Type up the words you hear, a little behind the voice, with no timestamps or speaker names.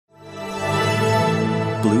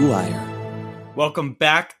Blue Wire. Welcome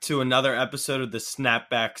back to another episode of the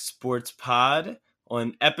Snapback Sports Pod.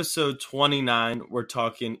 On episode 29, we're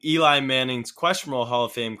talking Eli Manning's questionable Hall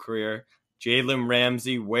of Fame career, Jalen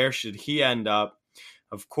Ramsey, where should he end up?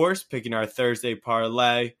 Of course, picking our Thursday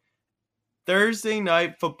parlay. Thursday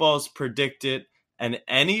night football is predicted, and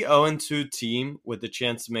any 0-2 team with a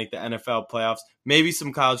chance to make the NFL playoffs, maybe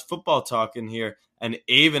some college football talk in here, and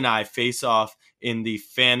Abe and I face off in the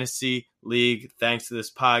Fantasy League. Thanks to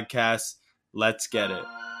this podcast. Let's get it.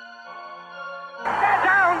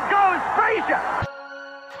 Down goes Frazier.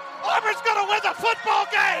 Auburn's going to win the football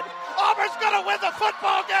game. Auburn's going to win the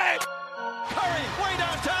football game. Curry, way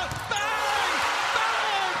downtown. Bang!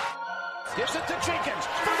 Bang! Gives it to Jenkins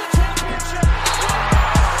for the championship.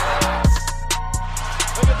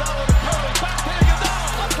 Iguodala to Curry. Back to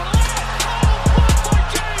Iguodala. Up to the line. Oh, blocked by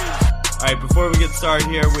James. All right, before we get started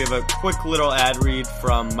here, we have a quick little ad read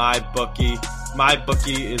from MyBookie.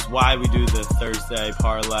 MyBookie is why we do the Thursday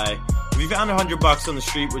parlay. If you found $100 on the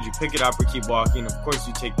street, would you pick it up or keep walking? Of course,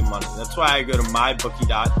 you take the money. That's why I go to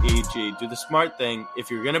mybookie.ag. Do the smart thing. If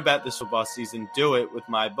you're going to bet this football season, do it with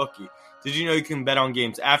MyBookie. Did you know you can bet on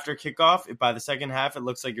games after kickoff? If by the second half it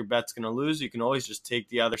looks like your bet's going to lose, you can always just take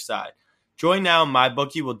the other side. Join now.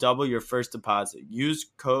 MyBookie will double your first deposit. Use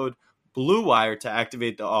code BLUEWIRE to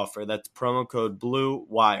activate the offer. That's promo code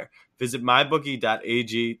BLUEWIRE. Visit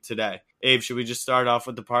mybookie.ag today. Abe, should we just start off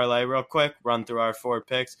with the parlay real quick? Run through our 4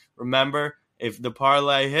 picks. Remember, if the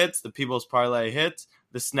parlay hits, the people's parlay hits,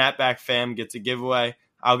 the Snapback fam gets a giveaway.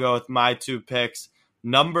 I'll go with my 2 picks.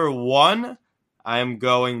 Number 1, I am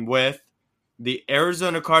going with the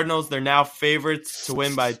Arizona Cardinals. They're now favorites to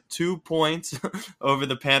win by 2 points over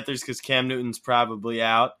the Panthers because Cam Newton's probably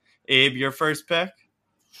out. Abe, your first pick?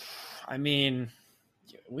 I mean,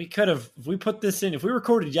 we could have, if we put this in, if we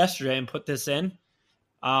recorded yesterday and put this in,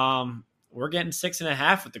 we're getting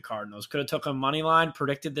 6.5 with the Cardinals. Could have took a money line,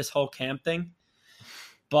 predicted this whole Cam thing.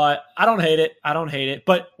 But I don't hate it.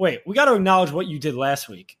 But wait, we got to acknowledge what you did last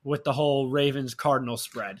week with the whole Ravens-Cardinals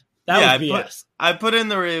spread. That was BS. I put in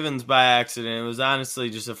the Ravens by accident. It was honestly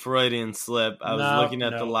just a Freudian slip. I was looking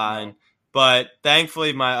at the line. No. But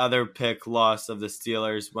thankfully, my other pick lost of the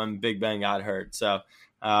Steelers when Big Ben got hurt. So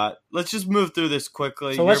let's just move through this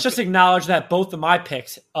quickly. So let's just acknowledge that both of my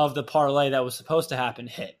picks of the parlay that was supposed to happen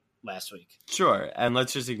hit last week. Sure. And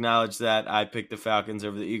let's just acknowledge that I picked the Falcons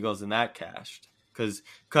over the Eagles and that cashed. Because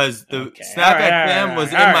the Snapback fam was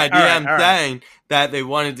in my DM saying that they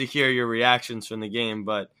wanted to hear your reactions from the game,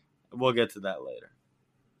 but we'll get to that later.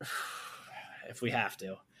 If we have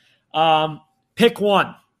to. Pick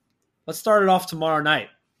 1. Let's start it off tomorrow night.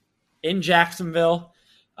 In Jacksonville,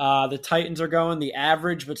 the Titans are going the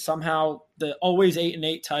average, but somehow the always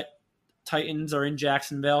 8-8 Titans are in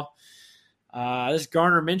Jacksonville. This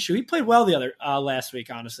Gardner Minshew, he played well the last week,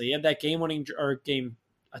 honestly. He had that game-winning or game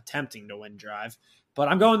attempting to win drive. But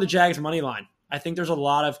I'm going the Jags money line. I think there's a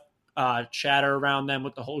lot of chatter around them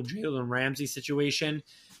with the whole Jalen Ramsey situation.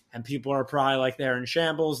 And people are probably like, they're in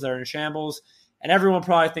shambles. And everyone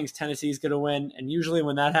probably thinks Tennessee's going to win. And usually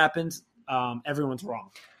when that happens, everyone's wrong.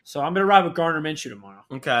 So I'm going to ride with Gardner Minshew tomorrow.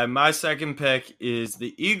 Okay, my second pick is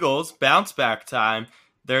the Eagles. Bounce back time.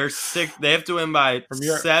 They're 6. They have to win by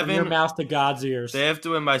 7. From your mouth to God's ears. They have to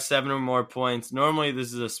win by 7 or more points. Normally,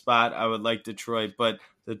 this is a spot I would like Detroit, but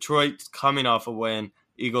Detroit's coming off a win.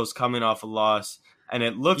 Eagles coming off a loss, and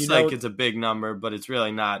it looks like it's a big number, but it's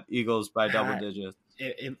really not. Eagles by double digits.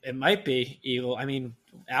 It might be Eagle. I mean,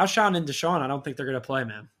 Alshon and Deshaun, I don't think they're going to play,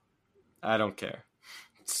 man. I don't care.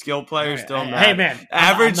 Skill players don't matter. Hey, man.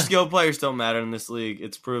 Average skill players don't matter in this league.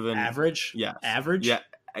 It's proven. Average? Yeah. Average? Yeah,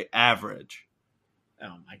 average.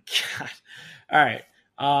 Oh, my God. All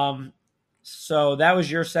right. So that was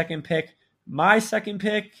your second pick. My second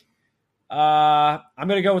pick, I'm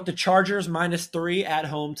going to go with the Chargers -3 at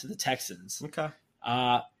home to the Texans. Okay.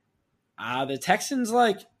 The Texans,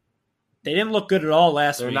 they didn't look good at all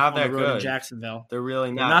last week. They're not that on the road good. in Jacksonville. They're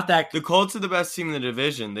really not. They're not that. The Colts are the best team in the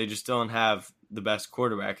division. They just don't have the best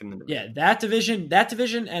quarterback in the division. Yeah, that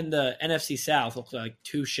division and the NFC South look like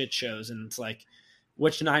 2 shit shows, and it's like,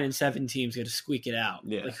 which 9-7 team's going to squeak it out?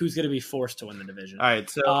 Yeah. Like, who's going to be forced to win the division? All right,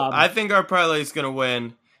 so I think our parlay is going to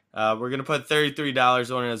win. We're going to put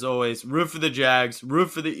 $33 on it as always. Root for the Jags,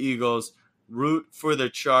 root for the Eagles, root for the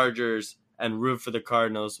Chargers, and root for the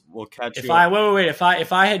Cardinals. We'll catch you. Wait. If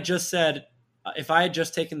I had just said, if I had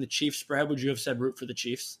just taken the Chiefs spread, would you have said root for the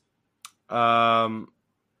Chiefs?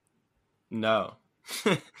 No.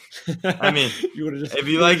 I mean, you just, if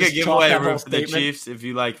you like a giveaway, root for the statement. Chiefs. If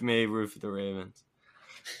you like me, root for the Ravens.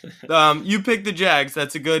 You picked the Jags.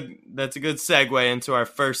 That's a good segue into our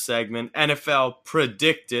first segment. NFL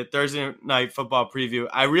Predict It, Thursday night football preview.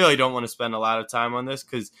 I really don't want to spend a lot of time on this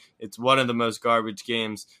because it's one of the most garbage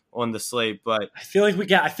games on the slate. But I feel like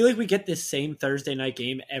we get this same Thursday night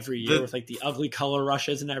game every year with like the ugly color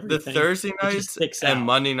rushes and everything. The Thursday nights and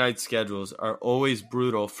Monday night schedules are always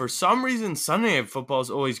brutal. For some reason, Sunday night football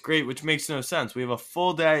is always great, which makes no sense. We have a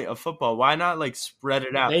full day of football. Why not like spread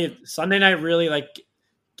it out? Sunday night really like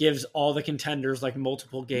gives all the contenders like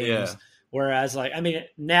multiple games. Yeah. Whereas like, I mean,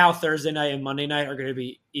 now Thursday night and Monday night are going to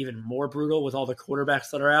be even more brutal with all the quarterbacks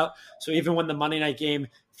that are out. So even when the Monday night game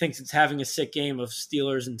thinks it's having a sick game of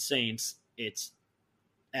Steelers and Saints, it's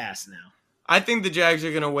ass now. I think the Jags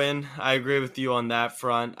are going to win. I agree with you on that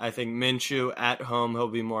front. I think Minshew at home, he'll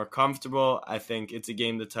be more comfortable. I think it's a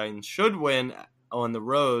game the Titans should win on the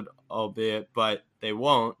road, albeit, but they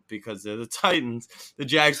won't because they're the Titans. The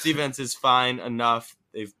Jags defense is fine enough.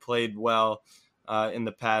 They've played well in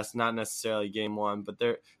the past, not necessarily game one, but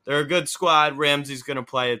they're a good squad. Ramsey's going to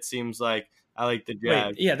play, it seems like. I like the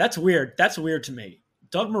Jags. Wait, yeah, that's weird. That's weird to me.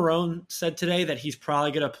 Doug Marrone said today that he's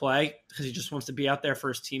probably going to play because he just wants to be out there for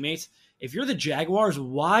his teammates. If you're the Jaguars,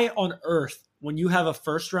 why on earth, when you have a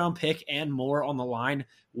first-round pick and more on the line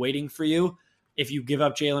waiting for you, if you give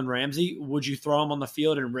up Jalen Ramsey, would you throw him on the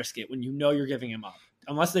field and risk it when you know you're giving him up?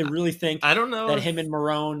 Unless they really think I don't know that him and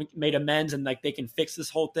Marrone made amends and like they can fix this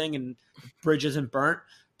whole thing and bridge isn't burnt.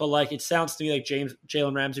 But like it sounds to me like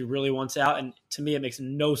Jalen Ramsey really wants out, and to me it makes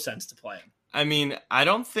no sense to play him. I mean, I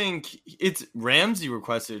don't think it's Ramsey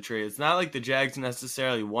requested a trade. It's not like the Jags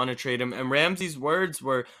necessarily want to trade him. And Ramsey's words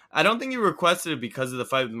were, I don't think he requested it because of the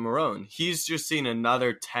fight with Marrone. He's just seen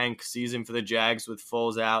another tank season for the Jags with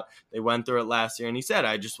Foles out. They went through it last year, and he said,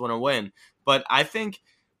 I just want to win. But I think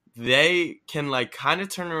they can like kind of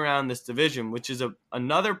turn around this division, which is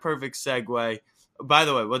another perfect segue. By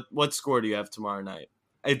the way, what score do you have tomorrow night?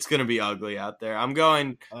 It's going to be ugly out there. I'm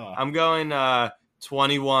going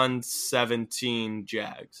 21-17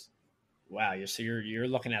 Jags. Wow, you're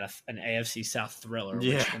looking at an AFC South thriller.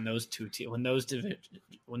 Yeah. Which when those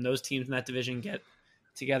teams in that division get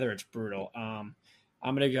together, it's brutal. I'm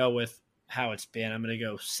going to go with how it's been. I'm going to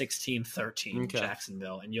go 16-13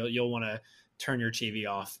 Jacksonville, and you'll want to turn your TV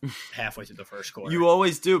off halfway through the first quarter. You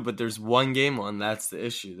always do, but there's one game on. That's the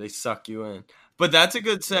issue. They suck you in. But that's a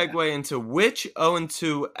good segue into which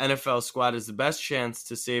 0-2 NFL squad has the best chance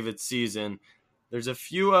to save its season. There's a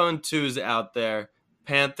few 0-2s out there.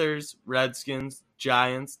 Panthers, Redskins,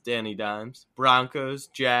 Giants, Danny Dimes, Broncos,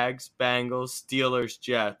 Jags, Bengals, Steelers,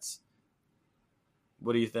 Jets.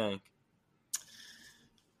 What do you think?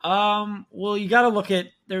 Well, you got to look at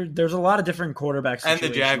there's a lot of different quarterbacks and the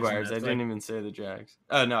Jaguars. I didn't even say the Jags.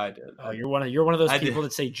 Oh no, I did. Oh, you're one of those people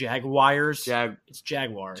that say Jaguars. It's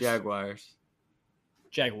Jaguars. Jaguars.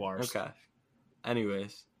 Okay.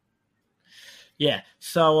 Anyways. Yeah.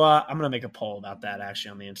 So I'm gonna make a poll about that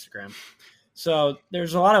actually on the Instagram. So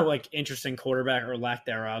there's a lot of like interesting quarterback or lack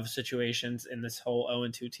thereof situations in this whole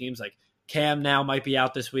 0-2 teams. Like Cam now might be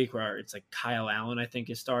out this week, where it's like Kyle Allen I think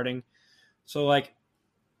is starting. So like,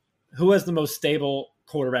 who has the most stable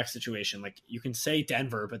quarterback situation? Like you can say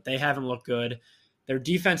Denver, but they haven't looked good. Their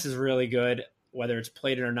defense is really good, whether it's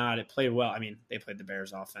played it or not. It played well. I mean, they played the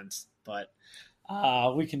Bears offense, but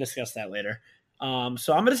we can discuss that later. So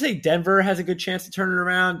I'm going to say Denver has a good chance to turn it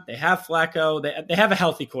around. They have Flacco. They have a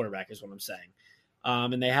healthy quarterback is what I'm saying.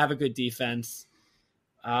 And they have a good defense.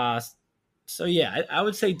 So, yeah, I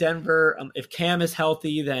would say Denver. If Cam is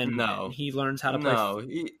healthy, then he learns how to play. No.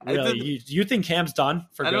 You think Cam's done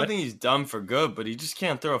for good? I don't think he's done for good, but he just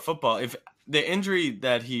can't throw a football. If the injury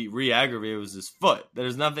that he re-aggravated was his foot, that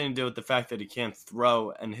has nothing to do with the fact that he can't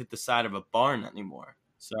throw and hit the side of a barn anymore.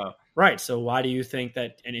 So right. So why do you think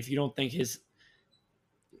that? And if you don't think his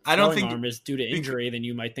arm is due to injury, then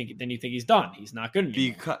you think he's done. He's not good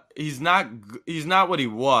anymore. Because he's not what he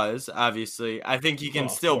was. Obviously, I think he can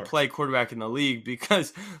still play quarterback in the league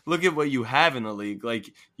because look at what you have in the league.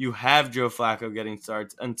 Like you have Joe Flacco getting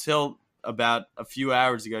starts. Until about a few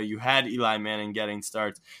hours ago, you had Eli Manning getting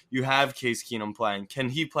starts. You have Case Keenum playing. Can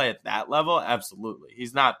he play at that level? Absolutely.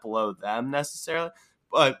 He's not below them necessarily.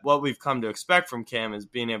 But what we've come to expect from Cam is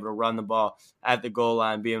being able to run the ball at the goal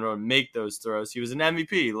line, being able to make those throws. He was an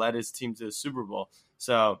MVP. He led his team to the Super Bowl.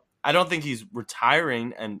 So I don't think he's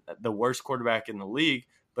retiring and the worst quarterback in the league,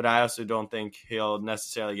 but I also don't think he'll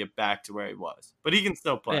necessarily get back to where he was. But he can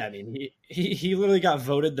still play. Yeah, I mean, he literally got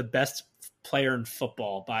voted the best player in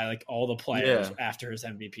football by like all the players after his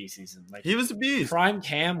MVP season. Like he was a beast. Prime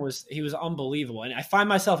Cam was unbelievable. And I find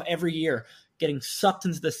myself every year getting sucked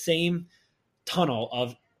into the same tunnel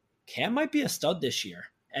of Cam might be a stud this year.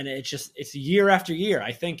 And it's year after year.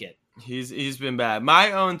 I think it. He's been bad. My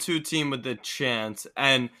 0-2 team with the chance,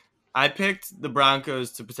 and I picked the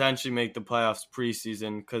Broncos to potentially make the playoffs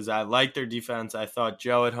preseason because I like their defense. I thought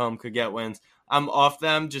Joe at home could get wins. I'm off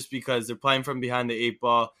them just because they're playing from behind the 8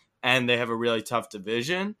 ball and they have a really tough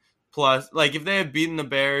division. Plus, like if they had beaten the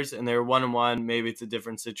Bears and they were 1-1, maybe it's a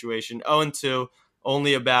different situation. 0-2,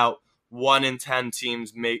 only about 1 in 10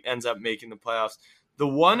 teams ends up making the playoffs. The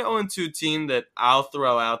one 0-2 team that I'll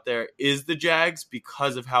throw out there is the Jags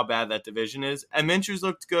because of how bad that division is. And Minshew's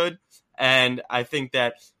looked good, and I think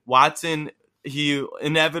that Watson, he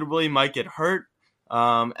inevitably might get hurt.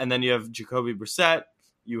 And then you have Jacoby Brissett,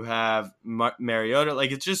 you have Mariota.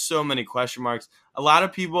 Like, it's just so many question marks. A lot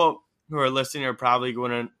of people who are listening are probably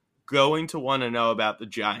going to want to know about the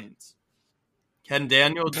Giants. Ken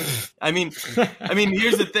Daniels. I mean,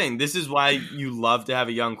 here's the thing. This is why you love to have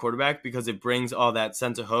a young quarterback because it brings all that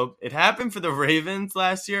sense of hope. It happened for the Ravens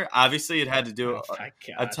last year. Obviously, it had to do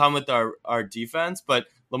a ton with our defense, but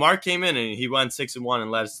Lamar came in and he went 6-1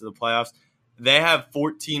 and led us to the playoffs. They have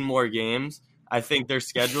 14 more games. I think their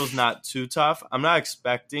schedule's not too tough. I'm not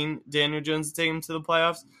expecting Daniel Jones to take him to the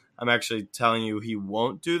playoffs. I'm actually telling you he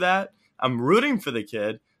won't do that. I'm rooting for the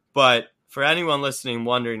kid, but for anyone listening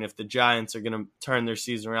wondering if the Giants are going to turn their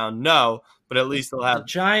season around, no, but at least they'll have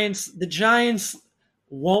the Giants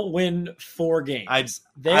won't win 4 games.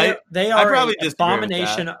 They are probably an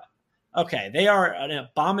abomination. Okay, they are an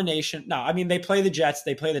abomination. No, I mean they play the Jets,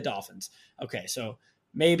 they play the Dolphins. Okay, so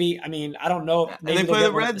maybe I don't know. Maybe and they play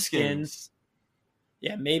the Redskins.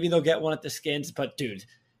 Yeah, maybe they'll get one at the Skins, but dude,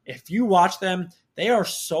 if you watch them, they are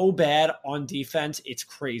so bad on defense, it's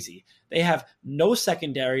crazy. They have no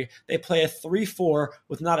secondary. They play a 3-4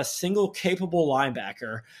 with not a single capable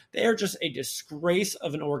linebacker. They are just a disgrace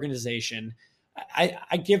of an organization.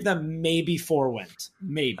 I give them maybe 4 wins.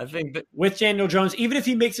 Maybe. I think that, with Daniel Jones, even if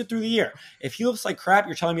he makes it through the year. If he looks like crap,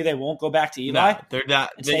 you're telling me they won't go back to Eli? No, they're not.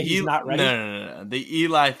 He's not ready? No. The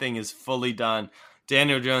Eli thing is fully done.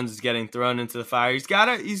 Daniel Jones is getting thrown into the fire. He's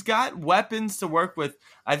got weapons to work with.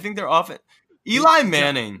 I think they're often. Eli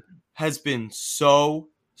Manning has been so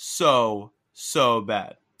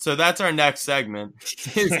bad. So that's our next segment.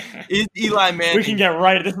 Is Eli Manning? We can get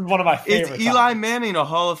right. This is one of my favorites. Is Eli Manning a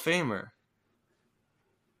Hall of Famer?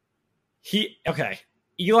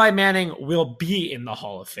 Eli Manning will be in the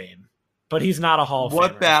Hall of Fame, but he's not a Hall of Famer.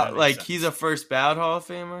 What about he's a first ballot Hall of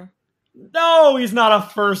Famer? No, he's not a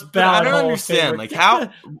first ballot. I don't understand. Like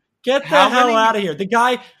how? Get the hell out of here. The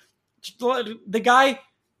guy.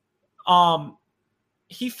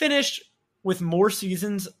 He finished with more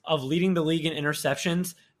seasons of leading the league in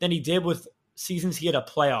interceptions than he did with seasons he had a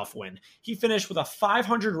playoff win. He finished with a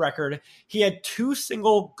 500 record. He had 2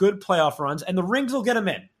 single good playoff runs, and the rings will get him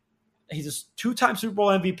in. He's a 2-time Super Bowl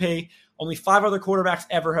MVP. Only 5 other quarterbacks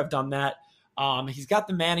ever have done that. He's got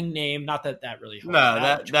the Manning name. Not that really holds.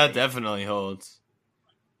 No, that definitely holds.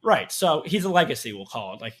 Right. So he's a legacy, we'll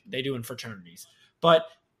call it, like they do in fraternities. But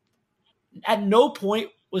at no point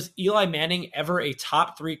was Eli Manning ever a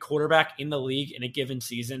top 3 quarterback in the league in a given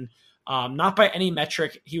season. Not by any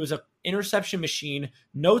metric. He was an interception machine.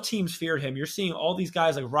 No teams feared him. You're seeing all these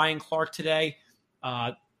guys like Ryan Clark today.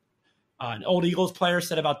 An old Eagles player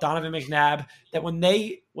said about Donovan McNabb that when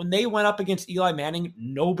they went up against Eli Manning,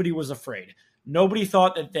 nobody was afraid. Nobody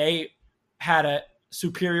thought that they had a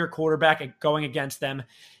superior quarterback going against them.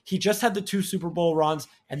 He just had the 2 Super Bowl runs,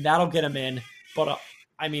 and that'll get him in. But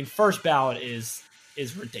first ballot is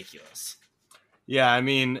ridiculous. Yeah,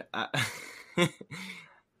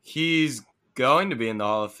 he's going to be in the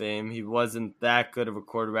Hall of Fame. He wasn't that good of a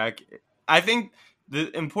quarterback. I think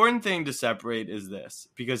the important thing to separate is this,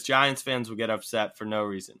 because Giants fans will get upset for no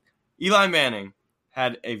reason. Eli Manning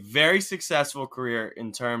had a very successful career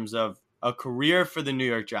in terms of a career for the New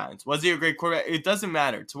York Giants. Was he a great quarterback? It doesn't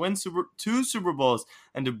matter. To win 2 Super Bowls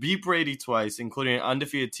and to beat Brady twice, including an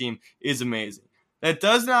undefeated team, is amazing. That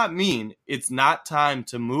does not mean it's not time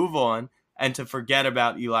to move on and to forget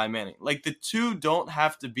about Eli Manning. Like, the two don't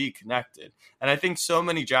have to be connected. And I think so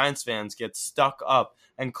many Giants fans get stuck up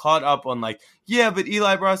and caught up on but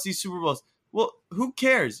Eli brought us these Super Bowls. Well, who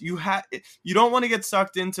cares? You don't want to get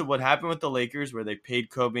sucked into what happened with the Lakers, where they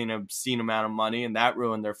paid Kobe an obscene amount of money, and that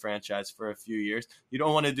ruined their franchise for a few years. You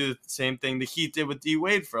don't want to do the same thing the Heat did with D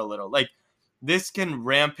Wade for a little. This can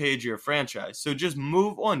rampage your franchise. So just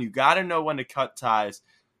move on. You got to know when to cut ties.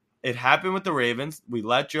 It happened with the Ravens. We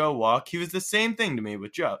let Joe walk. He was the same thing to me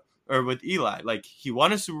with Eli. He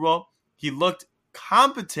won a Super Bowl. He looked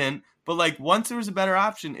competent, but once there was a better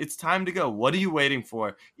option, it's time to go. What are you waiting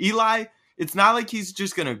for? Eli, it's not like he's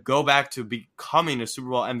just going to go back to becoming a Super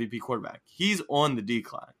Bowl MVP quarterback. He's on the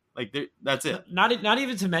decline. Like that's it. Not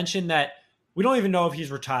even to mention that we don't even know if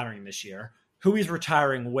he's retiring this year, who he's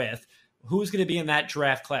retiring with, who's going to be in that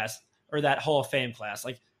draft class or that Hall of Fame class.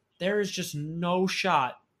 Like, there is just no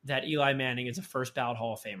shot that Eli Manning is a first ballot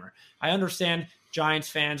Hall of Famer. I understand Giants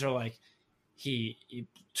fans are like, he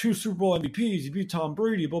 2 Super Bowl MVPs, he beat Tom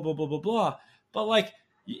Brady, blah, blah, blah, blah, blah. But, like,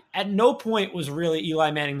 at no point was really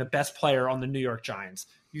Eli Manning the best player on the New York Giants.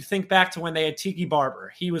 You think back to when they had Tiki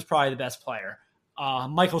Barber. He was probably the best player.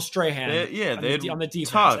 Michael Strahan on the defense.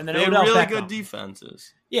 Tough. And then they had Odell really Beckham. good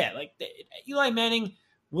defenses. Yeah, like Eli Manning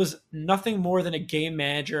was nothing more than a game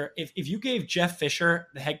manager. If you gave Jeff Fisher,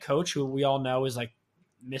 the head coach, who we all know is like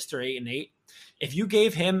Mr. 8-8, if you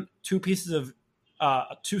gave him 2 pieces of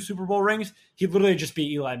 2 Super Bowl rings, he'd literally just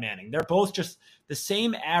be Eli Manning. They're both just the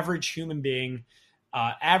same average human being,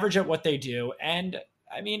 average at what they do. And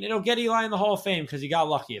I mean, it'll get Eli in the Hall of Fame because he got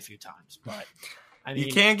lucky a few times. But I mean,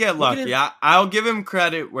 you can't get lucky. I'll give him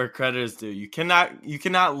credit where credit is due. You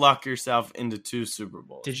cannot luck yourself into 2 Super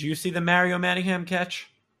Bowls. Did you see the Mario Manningham catch?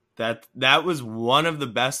 That was one of the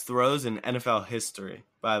best throws in NFL history,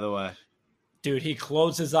 by the way. Dude, he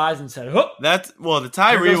closed his eyes and said, "Hook." The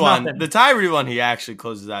Tyree one. The Tyree one, he actually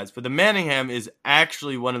closed his eyes. But the Manningham is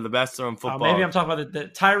actually one of the best thrown football. Maybe I'm talking about the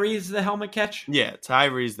Tyree's the helmet catch. Yeah,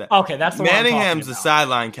 Tyree's that. Okay, that's the Manningham's one the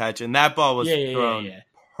sideline catch, and that ball was thrown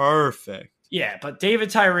perfect. Yeah, but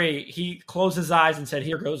David Tyree, he closed his eyes and said,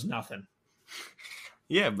 "Here goes nothing."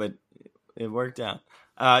 Yeah, but it worked out.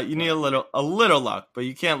 You need a little luck, but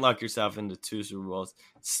you can't luck yourself into 2 Super Bowls.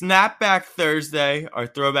 Snapback Thursday, our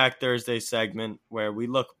Throwback Thursday segment, where we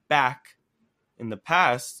look back in the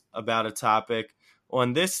past about a topic.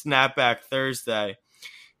 On this Snapback Thursday,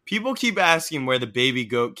 people keep asking where the baby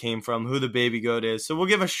goat came from, who the baby goat is. So we'll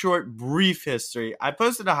give a short, brief history. I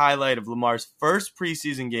posted a highlight of Lamar's first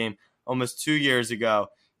preseason game almost 2 years ago.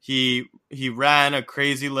 He ran a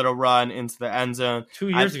crazy little run into the end zone. 2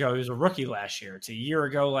 years ago, he was a rookie last year. It's a year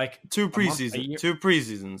ago, like 2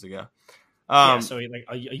 preseasons ago. So like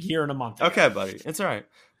a year and a month ago. Okay, buddy, it's all right.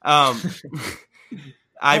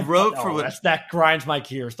 I wrote that grinds my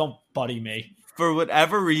gears. Don't buddy me. For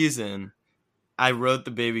whatever reason, I wrote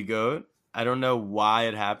the baby goat. I don't know why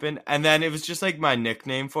it happened. And then it was just like my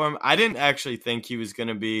nickname for him. I didn't actually think he was going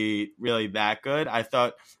to be really that good. I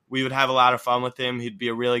thought we would have a lot of fun with him. He'd be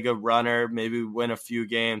a really good runner, maybe win a few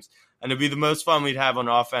games. And it'd be the most fun we'd have on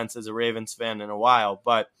offense as a Ravens fan in a while.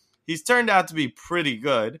 But he's turned out to be pretty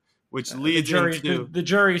good, which leads into... The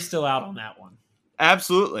jury's still out on that one.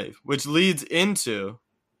 Absolutely. Which leads into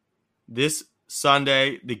this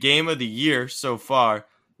Sunday, the game of the year so far.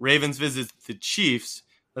 Ravens visit the Chiefs.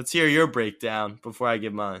 Let's hear your breakdown before I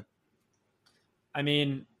give mine. I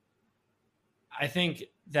mean, I think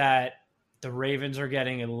that the Ravens are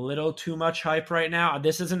getting a little too much hype right now.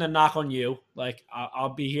 This isn't a knock on you. Like,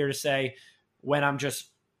 I'll be here to say when I'm just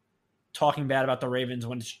talking bad about the Ravens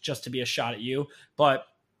when it's just to be a shot at you. But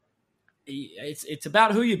it's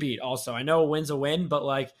about who you beat also. I know a win's a win, but,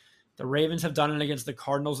 like, the Ravens have done it against the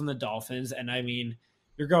Cardinals and the Dolphins. And, I mean,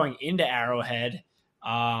 you're going into Arrowhead.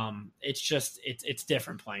 It's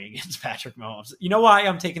different playing against Patrick Mahomes. You know why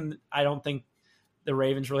I don't think the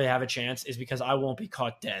Ravens really have a chance is because I won't be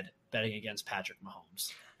caught dead betting against Patrick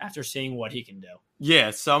Mahomes after seeing what he can do.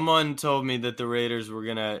 Yeah, someone told me that the Raiders were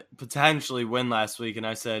going to potentially win last week, and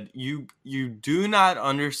I said, you do not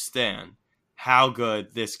understand how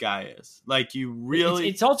good this guy is. Like, you really...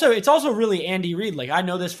 It's also really Andy Reid. Like, I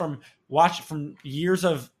know this from years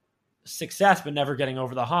of success, but never getting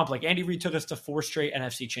over the hump. Like, Andy Reid took us to 4 straight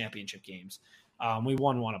NFC championship games. We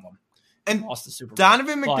won one of them and lost the Super Bowl.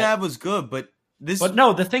 Donovan McNabb was good, but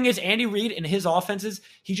no, the thing is, Andy Reid and his offenses,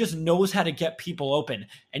 he just knows how to get people open.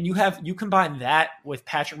 And you combine that with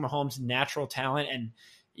Patrick Mahomes' natural talent, and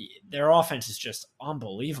their offense is just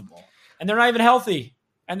unbelievable. And they're not even healthy,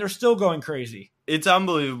 and they're still going crazy. It's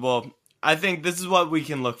unbelievable. I think this is what we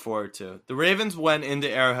can look forward to. The Ravens went into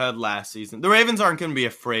Arrowhead last season. The Ravens aren't going to be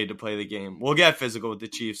afraid to play the game. We'll get physical with the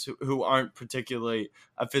Chiefs, who aren't particularly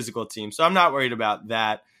a physical team. So I'm not worried about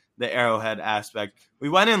that, the Arrowhead aspect. We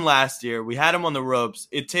went in last year. We had him on the ropes.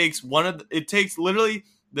 It takes literally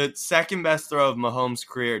the second best throw of Mahomes'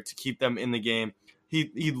 career to keep them in the game.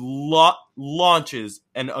 He launches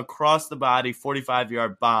an across the body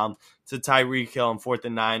 45-yard bomb to Tyreek Hill on 4th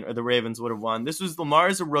and 9, or the Ravens would have won. This was Lamar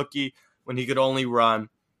as a rookie when he could only run.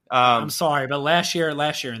 I'm sorry, but last year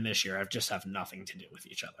and this year just have nothing to do with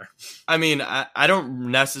each other. I mean, I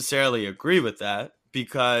don't necessarily agree with that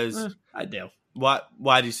because I do. Why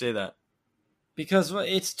do you say that? Because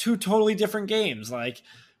it's 2 totally different games. Like,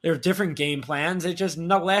 they're different game plans.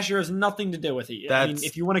 Last year has nothing to do with it. I mean,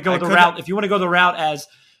 if you want to go the route as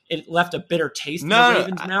it left a bitter taste in the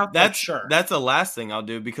Ravens' mouth. That's the last thing I'll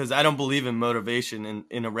do because I don't believe in motivation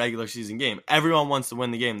in a regular season game. Everyone wants to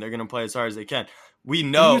win the game. They're going to play as hard as they can. We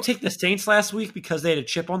know. Did you take the Saints last week because they had a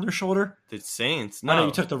chip on their shoulder? The Saints? No. No,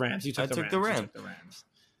 you took the Rams. I took the Rams.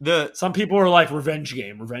 Some people were like, revenge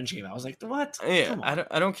game. I was like, what? Yeah,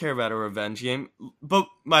 I don't care about a revenge game. But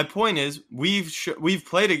my point is, we've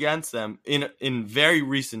played against them in very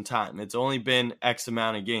recent time. It's only been X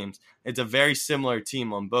amount of games. It's a very similar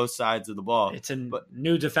team on both sides of the ball. It's a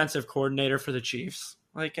new defensive coordinator for the Chiefs.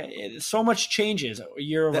 Like, so much changes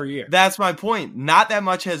year over year. That's my point. Not that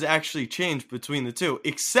much has actually changed between the two,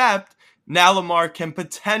 except now Lamar can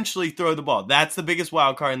potentially throw the ball. That's the biggest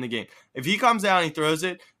wild card in the game. If he comes out and he throws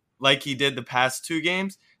it like he did the past 2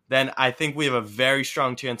 games, then I think we have a very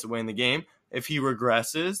strong chance of winning the game. If he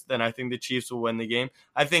regresses, then I think the Chiefs will win the game.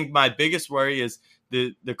 I think my biggest worry is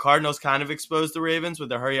the Cardinals kind of exposed the Ravens with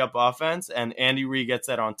their hurry-up offense, and Andy Reid gets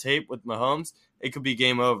that on tape with Mahomes. It could be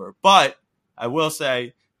game over. But I will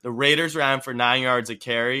say the Raiders ran for 9 yards a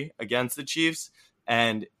carry against the Chiefs,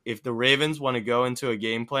 and if the Ravens want to go into a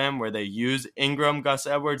game plan where they use Ingram, Gus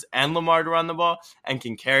Edwards, and Lamar to run the ball and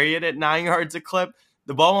can carry it at 9 yards a clip,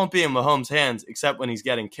 the ball won't be in Mahomes' hands except when he's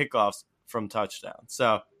getting kickoffs from touchdowns.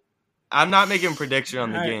 So I'm not making a prediction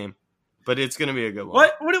on the game, but it's going to be a good one.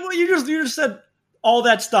 What you just said all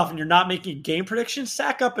that stuff and you're not making a game prediction?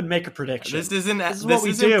 Sack up and make a prediction. This isn't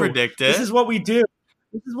predictive. This is what we do.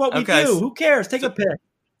 Who cares? Take a pick.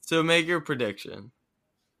 So make your prediction.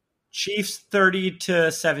 Chiefs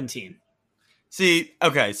 30-17. See,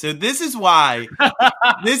 okay, so this is why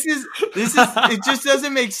this is it just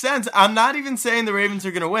doesn't make sense. I'm not even saying the Ravens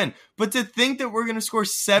are going to win, but to think that we're going to score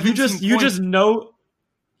 17 points.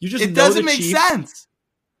 It doesn't make sense.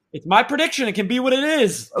 It's my prediction. It can be what it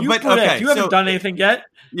is. You haven't done anything yet.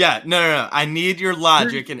 Yeah, no. I need your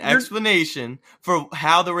logic and explanation for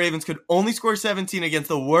how the Ravens could only score 17 against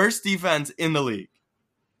the worst defense in the league.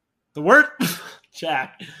 The worst?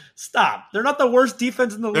 Jack, stop. They're not the worst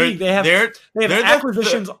defense in the league. They have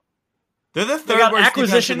acquisitions. They're the third worst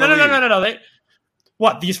acquisition. defense in the league. No.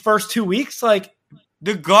 What, these first 2 weeks? Like,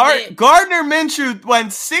 Gardner Minshew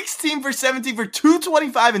went 16 for 17 for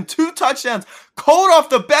 225 and 2 touchdowns. Cold off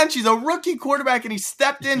the bench. He's a rookie quarterback, and he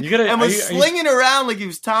stepped in and was slinging around like he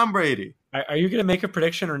was Tom Brady. Are you going to make a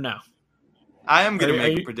prediction or no? I am going to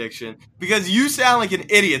make a prediction because you sound like an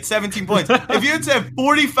idiot. 17 points. If you had said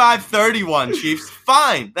 45-31, Chiefs,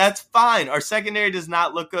 fine. That's fine. Our secondary does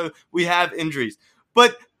not look good. We have injuries.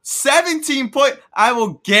 But 17 points, I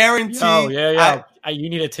will guarantee. Oh, yeah.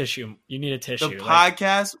 You need a tissue. The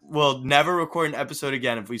podcast will never record an episode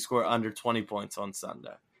again if we score under 20 points on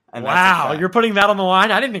Sunday. And wow, you're putting that on the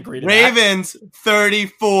line? I didn't agree to Ravens,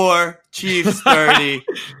 34, Chiefs, 30.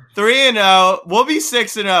 3-0. We'll be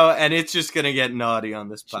 6-0, and it's just going to get naughty on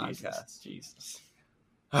this podcast. Jesus.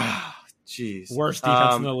 Jeez. Worst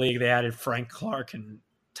defense in the league. They added Frank Clark and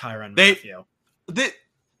Tyrann Mathieu.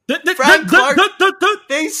 Frank Clark.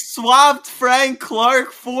 They swapped Frank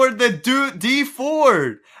Clark for the D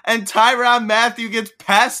Ford, and Tyrann Mathieu gets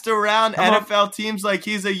passed around NFL teams like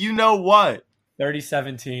he's a you-know-what.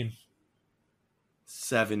 30-17.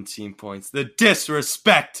 17 points. The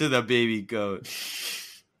disrespect to the baby goat.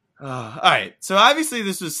 All right. So obviously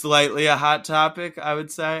this was slightly a hot topic, I would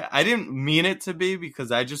say. I didn't mean it to be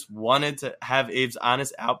because I just wanted to have Abe's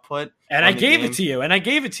honest output. And I gave it to you.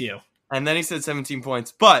 And then he said 17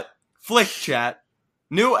 points. But Flick Chat,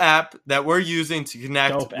 new app that we're using to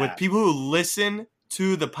connect with people who listen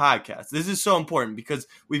to the podcast. This is so important because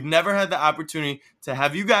we've never had the opportunity to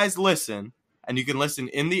have you guys listen. And you can listen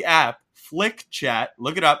in the app, Flick Chat.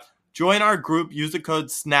 Look it up. Join our group. Use the code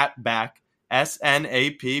SNAPBACK,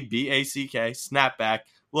 SNAPBACK, Snapback.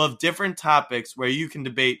 We'll have different topics where you can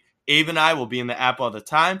debate. Abe and I will be in the app all the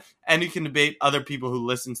time. And you can debate other people who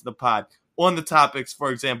listen to the pod on the topics.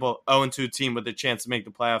 For example, 0-2 team with a chance to make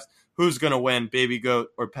the playoffs. Who's going to win, Baby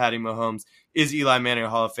Goat or Patty Mahomes? Is Eli Manning a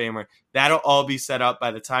Hall of Famer? That'll all be set up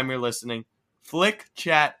by the time you're listening. Flick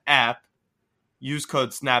Chat app. Use code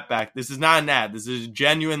SNAPBACK. This is not an ad. This is a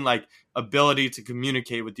genuine ability to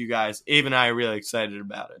communicate with you guys. Abe and I are really excited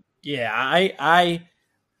about it. Yeah,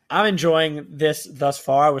 I'm enjoying this thus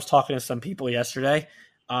far. I was talking to some people yesterday,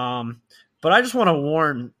 but I just want to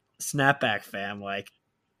warn Snapback fam,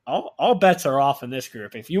 all bets are off in this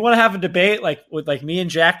group. If you want to have a debate with me and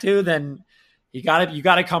Jack too, then you got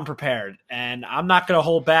to come prepared. And I'm not going to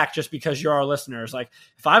hold back just because you're our listeners.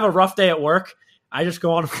 If I have a rough day at work, I just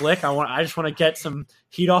go on Flick. I just want to get some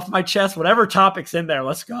heat off my chest. Whatever topic's in there,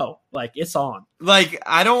 let's go. Like, it's on. Like,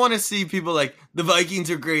 I don't want to see people like, the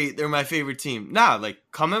Vikings are great. They're my favorite team. Nah, like,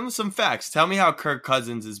 come in with some facts. Tell me how Kirk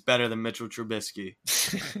Cousins is better than Mitchell Trubisky.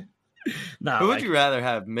 No, Who would you rather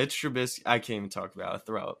have, Mitch Trubisky? I can't even talk about it.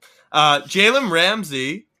 Throw up. Jalen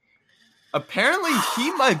Ramsey. Apparently,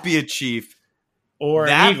 he might be a Chief. Or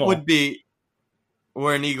that an Eagle. would be,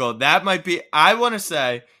 or an Eagle. That might be. I want to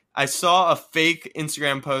say, I saw a fake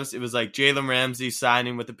Instagram post. It was like Jalen Ramsey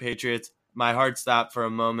signing with the Patriots. My heart stopped for a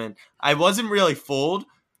moment. I wasn't really fooled,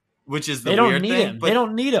 which is the weird thing. Him. They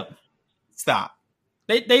don't need him. Stop.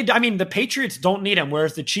 I mean, the Patriots don't need him,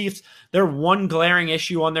 whereas the Chiefs, their one glaring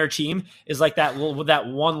issue on their team is like that one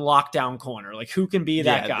lockdown corner. Like, who can be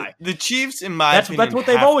that guy? The Chiefs, in my opinion, that's what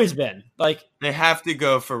they've always been. Like, they have to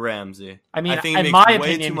go for Ramsey. I mean, I think in it my makes way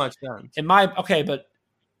opinion, too much sense. But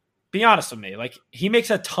be honest with me. Like, he makes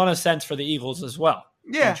a ton of sense for the Eagles as well.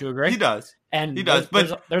 Yeah, don't you agree? He does. And he does.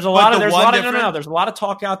 There's a lot of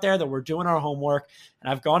talk out there that we're doing our homework,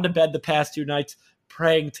 and I've gone to bed the past 2 nights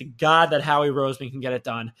praying to God that Howie Roseman can get it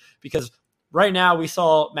done, because right now we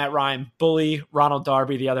saw Matt Ryan bully Ronald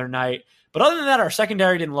Darby the other night. But other than that, our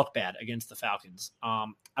secondary didn't look bad against the Falcons. I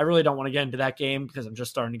really don't want to get into that game because I'm just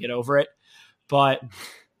starting to get over it. But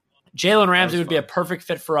Jalen Ramsey would be a perfect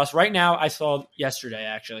fit for us. Right now, I saw yesterday,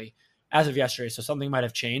 actually, as of yesterday, so something might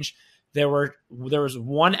have changed. There was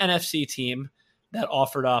one NFC team that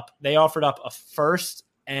offered up a first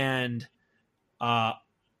and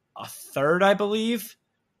a third, I believe.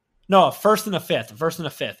 No, a first and a fifth.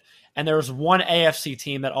 And there was one AFC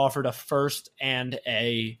team that offered a first and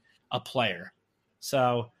a player.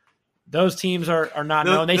 So those teams are not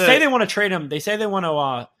known. They say they want to trade him. They say they want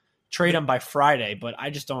to trade him by Friday, but I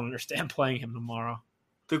just don't understand playing him tomorrow.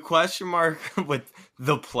 The question mark with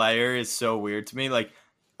the player is so weird to me. Like,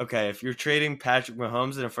 okay, if you're trading Patrick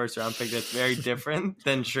Mahomes in a first-round pick, that's very different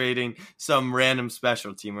than trading some random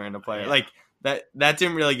special teamer in a player. Like, that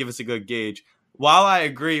didn't really give us a good gauge. While I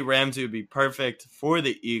agree Ramsey would be perfect for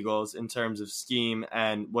the Eagles in terms of scheme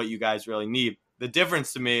and what you guys really need, the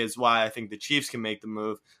difference to me is why I think the Chiefs can make the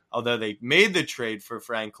move, although they made the trade for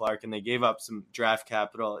Frank Clark and they gave up some draft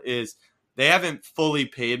capital, is they haven't fully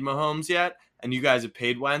paid Mahomes yet, and you guys have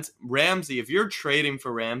paid Wentz. Ramsey, if you're trading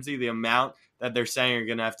for Ramsey, the amount that they're saying you're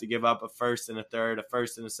going to have to give up a first and a third, a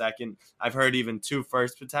first and a second, I've heard even 2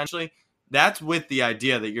 firts potentially, that's with the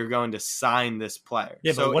idea that you're going to sign this player.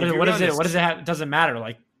 Yeah, so but what is it? What does it have? It doesn't matter.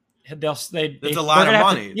 Like, it's a lot of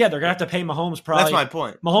money. They're going to have to pay Mahomes probably. That's my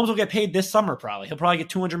point. Mahomes will get paid this summer probably. He'll probably get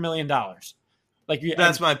 $200 million.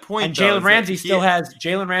 That's my point. And Jalen Ramsey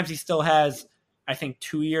still has, I think,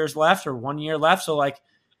 2 years left or 1 year left. So, like,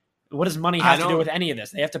 what does money have to do with any of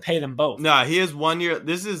this? They have to pay them both. No, he has 1 year.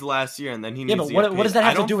 This is last year, and then he needs to get paid. What does that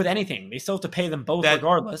have to do with anything? They still have to pay them both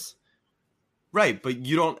regardless. Right, but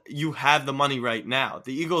you have the money right now.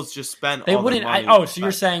 The Eagles just spent they all wouldn't, the money. So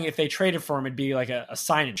you're saying if they traded for him, it'd be like a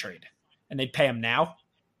sign and trade, and they'd pay him now?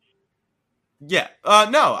 Yeah.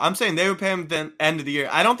 No, I'm saying they would pay him at the end of the year.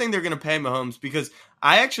 I don't think they're going to pay Mahomes because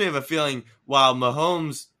I actually have a feeling while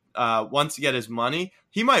Mahomes wants to get his money,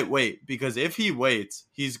 he might wait because if he waits,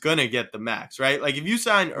 he's going to get the max, right? Like if you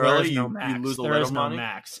sign early, you lose a little money.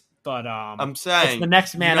 Max. But I'm saying it's the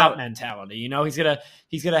next man up mentality. You know, he's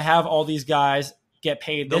gonna have all these guys get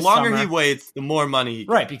paid. The longer he waits, the more money he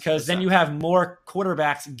gets. Right, because then you have more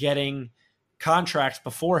quarterbacks getting contracts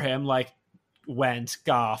before him, like Wentz,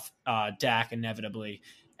 Goff, Dak, inevitably,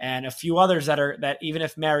 and a few others that even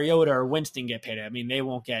if Mariota or Winston get paid, I mean, they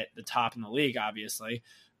won't get the top in the league, obviously.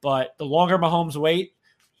 But the longer Mahomes wait,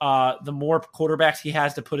 the more quarterbacks he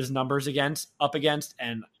has to put his numbers up against,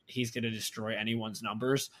 and he's going to destroy anyone's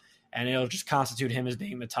numbers. And it'll just constitute him as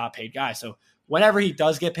being the top paid guy. So whenever he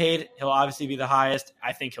does get paid, he'll obviously be the highest.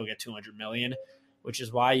 I think he'll get $200 million, which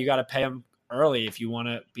is why you got to pay him early if you want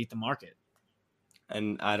to beat the market.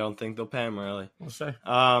 And I don't think they'll pay him early. We'll see.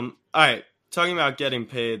 All right, talking about getting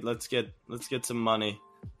paid, let's get some money.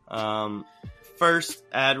 First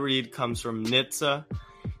ad read comes from Nitsa.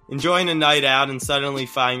 Enjoying a night out and suddenly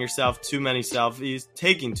finding yourself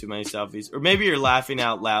taking too many selfies, or maybe you're laughing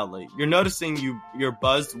out loudly. You're noticing your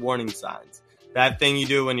buzzed warning signs. That thing you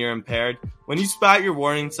do when you're impaired. When you spot your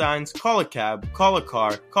warning signs, call a cab, call a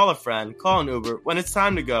car, call a friend, call an Uber. When it's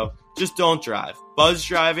time to go, just don't drive. Buzz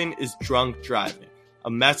driving is drunk driving.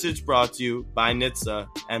 A message brought to you by Nitsa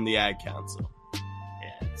and the Ad Council.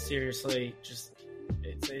 Yeah, seriously, just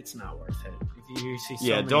it's not worth it. You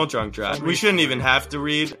see don't drunk drive. We shouldn't even have to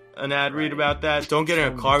read an ad read about that. Don't get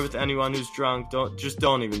in a car with anyone who's drunk.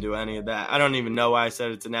 Don't even do any of that. I don't even know why I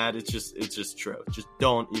said it's an ad. It's just true. Just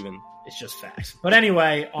don't even. It's just facts. But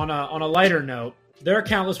anyway, on a lighter note, There are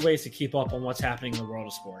countless ways to keep up on what's happening in the world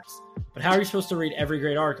of sports. But how are you supposed to read every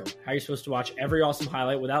great article? How are you supposed to watch every awesome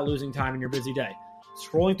highlight without losing time in your busy day?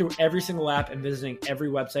 Scrolling through every single app and visiting every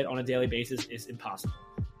website on a daily basis is impossible.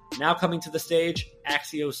 Now coming to the stage,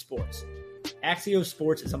 Axios Sports. Axios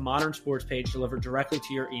Sports is a modern sports page delivered directly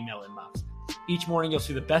to your email inbox. Each morning you'll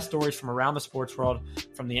see the best stories from around the sports world,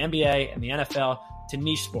 from the NBA and the NFL to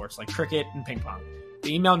niche sports like cricket and ping pong.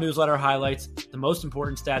 The email newsletter highlights the most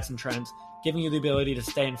important stats and trends, giving you the ability to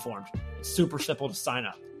stay informed. It's super simple to sign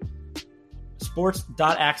up.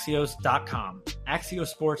 Sports.axios.com. Axios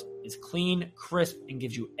Sports is clean, crisp, and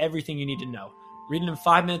gives you everything you need to know. Read it in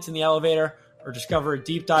 5 minutes in the elevator, or discover a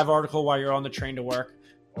deep dive article while you're on the train to work.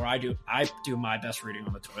 Or I do my best reading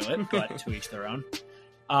on the toilet, but to each their own.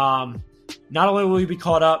 Not only will you be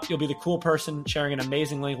caught up, you'll be the cool person sharing an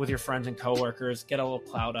amazing link with your friends and coworkers. Get a little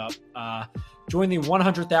clout up. Join the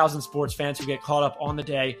 100,000 sports fans who get caught up on the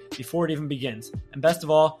day before it even begins. And best of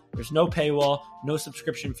all, there's no paywall, no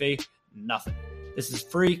subscription fee, nothing. This is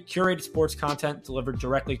free, curated sports content delivered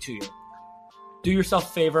directly to you. Do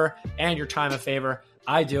yourself a favor and your time a favor.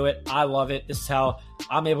 I do it. I love it. This is how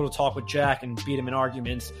I'm able to talk with Jack and beat him in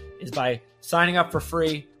arguments, is by signing up for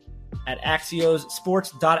free at Axios,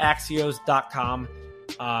 sports.axios.com.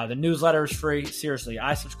 The newsletter is free. Seriously,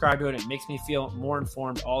 I subscribe to it. It makes me feel more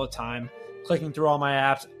informed all the time. Clicking through all my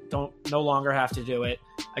apps, no longer have to do it.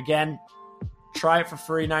 Again, try it for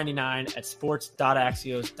free $99 at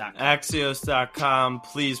sports.axios.com. Axios.com,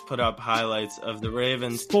 please put up highlights of the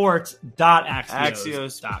Ravens. Sports.axios.com.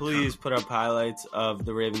 Axios, please put up highlights of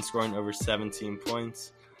the Ravens scoring over 17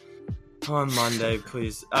 points on Monday,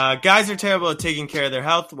 please. Guys are terrible at taking care of their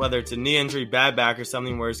health, whether it's a knee injury, bad back, or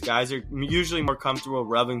something worse. Guys are usually more comfortable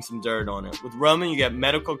rubbing some dirt on it. With Roman, you get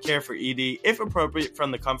medical care for ED, if appropriate,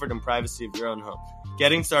 from the comfort and privacy of your own home.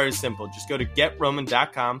 Getting started is simple. Just go to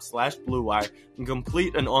GetRoman.com/BlueWire and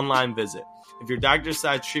complete an online visit. If your doctor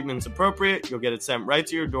decides treatment is appropriate, you'll get it sent right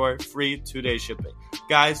to your door, free 2-day shipping.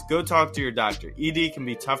 Guys, go talk to your doctor. ED can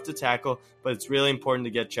be tough to tackle, but it's really important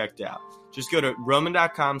to get checked out. Just go to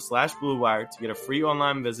Roman.com/BlueWire to get a free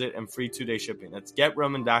online visit and free 2-day shipping. That's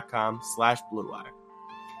GetRoman.com/BlueWire.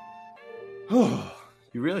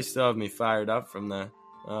 You really still have me fired up from the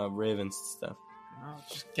Ravens stuff. All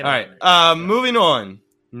right, moving on.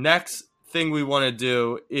 Next thing we want to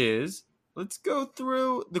do is let's go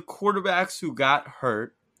through the quarterbacks who got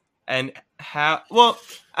hurt and how. Well,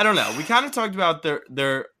 I don't know. We kind of talked about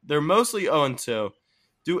they're mostly 0-2.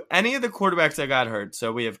 Do any of the quarterbacks that got hurt?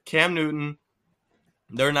 So we have Cam Newton.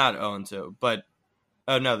 They're not 0-2, but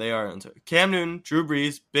no, they are 0-2. Cam Newton, Drew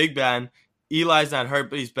Brees, Big Ben. Eli's not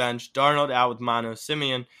hurt, but he's benched. Darnold out with mono.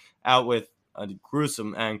 Simeon out with a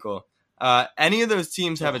gruesome ankle. Any of those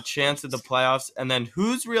teams have a chance at the playoffs, and then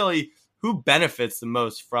who benefits the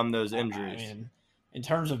most from those injuries? I mean, in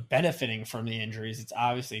terms of benefiting from the injuries, it's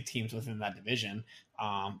obviously teams within that division.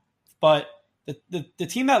 But the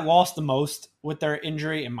team that lost the most with their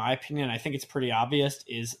injury, in my opinion, I think it's pretty obvious,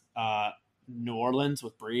 is New Orleans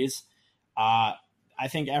with Brees. I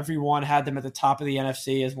think everyone had them at the top of the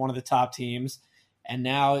NFC as one of the top teams, and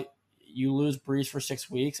now you lose Brees for 6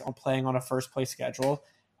 weeks on playing on a first-place schedule.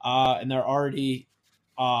 And they're already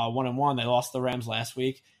 1-1. They lost the Rams last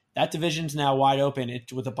week. That division's now wide open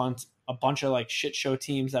with a bunch of like shit show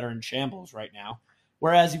teams that are in shambles right now.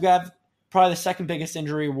 Whereas you have probably the second biggest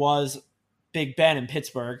injury was Big Ben in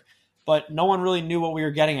Pittsburgh, but no one really knew what we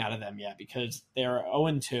were getting out of them yet because they're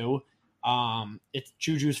 0-2. It's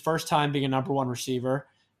Juju's first time being a number one receiver.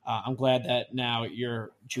 I'm glad that now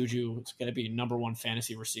your Juju is going to be number one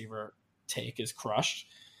fantasy receiver take is crushed,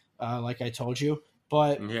 like I told you.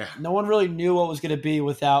 But no one really knew what was going to be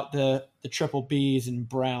without the triple Bs and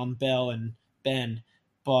Brown, Bell, and Ben.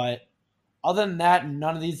 But other than that,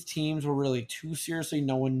 none of these teams were really too seriously.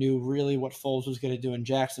 No one knew really what Foles was going to do in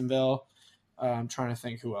Jacksonville. I'm trying to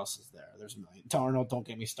think who else is there. There's a million. Darnold, don't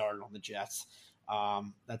get me started on the Jets.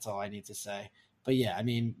 That's all I need to say. But yeah, I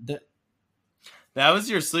mean, that was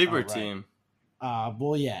your sleeper team.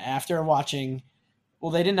 Well, yeah. After watching,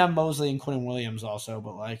 they didn't have Mosley and Quinn Williams also,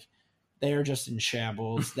 but like. They are just in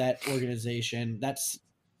shambles. That organization,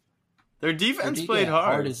 their defense played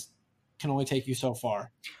hard. Can only take you so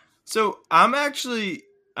far. So I'm going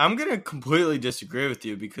to completely disagree with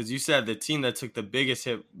you because you said the team that took the biggest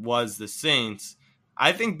hit was the Saints.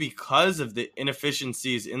 I think because of the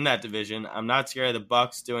inefficiencies in that division, I'm not scared of the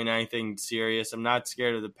Bucs doing anything serious. I'm not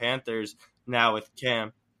scared of the Panthers now with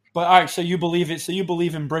Cam. But all right, so you believe it. So you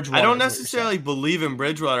believe in Bridgewater. I don't necessarily believe in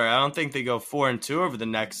Bridgewater. I don't think they go 4-2 over the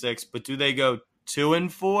next 6. But do they go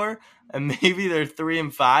 2-4, and maybe they're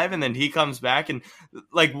 3-5, and then he comes back and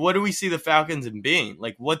like, what do we see the Falcons in being?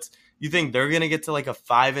 Like, you think they're gonna get to like a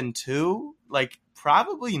 5-2? Like,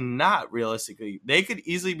 probably not realistically. They could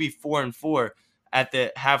easily be 4-4 at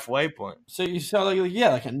the halfway point. So you saw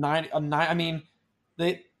like a 9. I mean,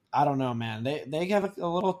 I don't know, man. They have a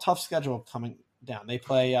little tough schedule coming down. They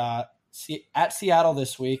play at Seattle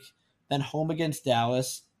this week, then home against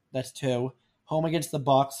Dallas. That's 2. Home against the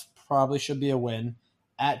Bucs, probably should be a win.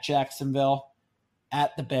 At Jacksonville,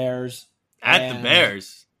 at the Bears. At the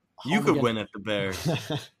Bears? You could win at the Bears.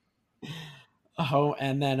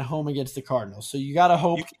 And then home against the Cardinals. So you got to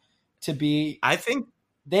hope to be. I think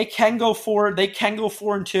they can go 4. They can go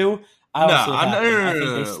 4-2. No. I'm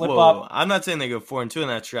not saying they go 4-2 in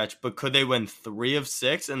that stretch, but could they win 3 of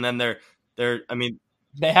 6? And then they're. I mean,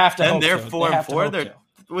 they have to. Then they're 4-4. They're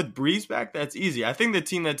with Breeze back. That's easy. I think the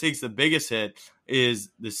team that takes the biggest hit is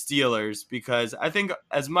the Steelers, because I think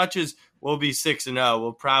as much as we'll be 6-0,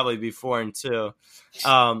 we'll probably be 4-2.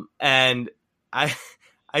 And I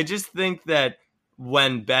just think that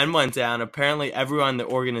when Ben went down, apparently everyone in the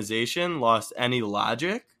organization lost any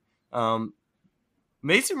logic.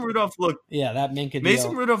 Mason Rudolph looked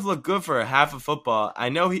Rudolph looked good for a half of football. I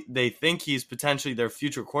know they think he's potentially their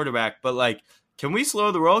future quarterback, but like, can we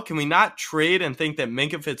slow the roll? Can we not trade and think that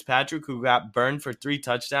Minkah Fitzpatrick, who got burned for 3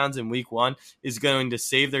 touchdowns in week 1, is going to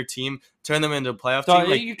save their team, turn them into a playoff team?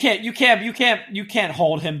 Like, you can't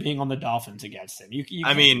hold him being on the Dolphins against him.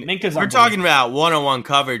 We're talking about one-on-one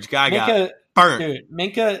coverage. Guy got burnt. Dude,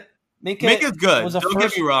 Minkah's good. Don't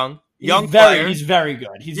get me wrong. He's very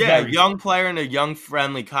good. He's very young good. player in a young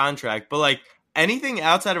friendly contract. But like anything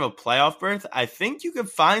outside of a playoff berth, I think you could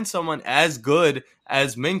find someone as good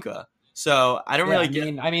as Minkah. So I don't really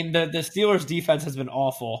get. I mean, the Steelers' defense has been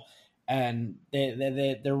awful, and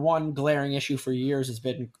their one glaring issue for years has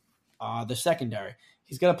been the secondary.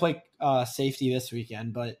 He's going to play safety this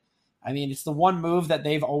weekend, but I mean, it's the one move that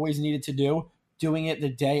they've always needed to do. Doing it the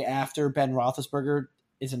day after Ben Roethlisberger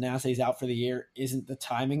is announced that he's out for the year isn't the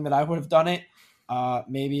timing that I would have done it.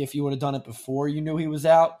 Maybe if you would have done it before you knew he was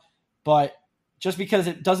out, but just because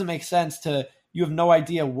it doesn't make sense you have no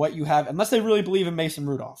idea what you have unless they really believe in Mason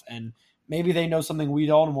Rudolph, and maybe they know something we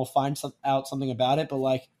don't and we'll find out something about it. But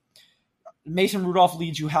like, Mason Rudolph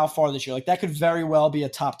leads you how far this year? Like, that could very well be a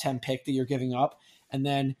top 10 pick that you're giving up. And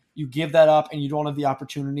then you give that up and you don't have the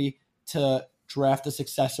opportunity to draft a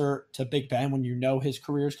successor to Big Ben when you know his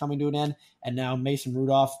career is coming to an end. And now Mason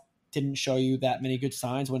Rudolph didn't show you that many good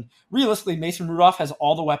signs, when realistically Mason Rudolph has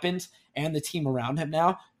all the weapons and the team around him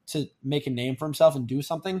now to make a name for himself and do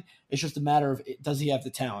something. It's just a matter of, does he have the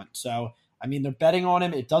talent? So, I mean, they're betting on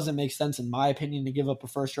him. It doesn't make sense, in my opinion, to give up a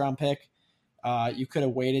first-round pick. You could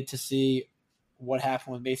have waited to see what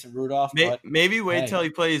happened with Mason Rudolph. Maybe wait till he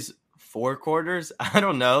plays 4 quarters. I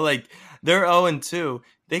don't know. Like, they're 0-2.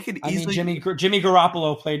 They could easily. Jimmy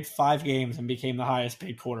Garoppolo played 5 games and became the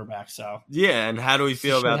highest-paid quarterback. So yeah, and how do we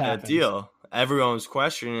feel about that deal? Everyone was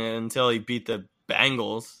questioning it until he beat the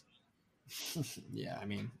Bengals. Yeah, I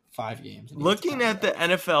mean, 5 games. Looking at the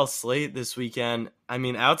NFL slate this weekend, I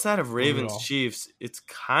mean, outside of Ravens Chiefs, it's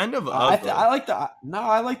kind of ugly. I like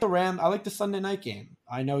the Ram. I like the Sunday night game.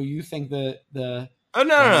 I know you think the. Oh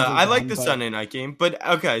no! I like the Sunday night game, but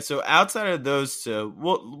okay. So outside of those two,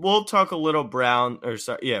 we'll talk a little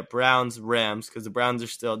Browns Rams, because the Browns are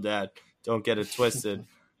still dead. Don't get it twisted.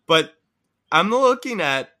 But I'm looking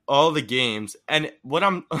at all the games, and what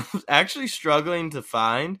I'm actually struggling to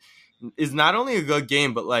find is not only a good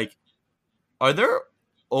game, but like, are there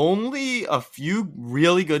only a few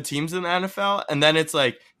really good teams in the NFL? And then it's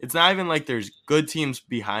like, it's not even like there's good teams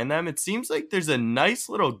behind them. It seems like there's a nice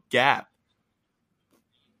little gap.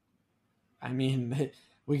 I mean,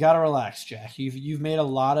 we got to relax, Jack. You've made a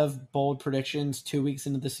lot of bold predictions 2 weeks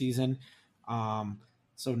into the season.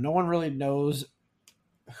 So no one really knows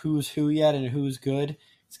who's who yet and who's good.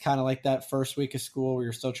 It's kind of like that first week of school where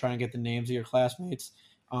you're still trying to get the names of your classmates.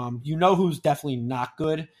 You know who's definitely not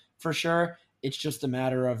good for sure. It's just a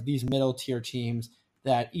matter of these middle tier teams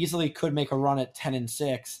that easily could make a run at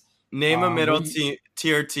 10-6. Name a middle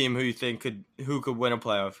tier team who you think could win a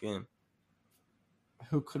playoff game.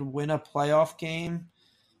 Who could win a playoff game?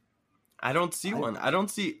 I don't see one. I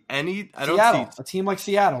don't see any. A team like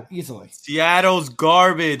Seattle, easily. Seattle's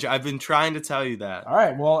garbage. I've been trying to tell you that. All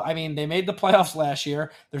right. Well, I mean, they made the playoffs last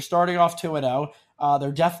year. They're starting off 2-0.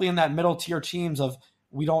 They're definitely in that middle tier teams of,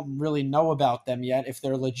 we don't really know about them yet if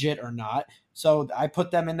they're legit or not. So I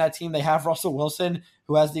put them in that team. They have Russell Wilson,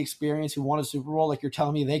 who has the experience, who won a Super Bowl. Like, you're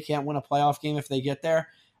telling me they can't win a playoff game if they get there.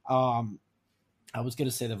 I was going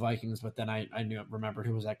to say the Vikings, but then I remembered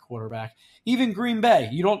who was at quarterback. Even Green Bay,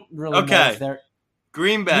 you don't really know if they're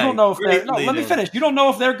Green Bay. You don't know if they're – great no, let me lead-in. finish. You don't know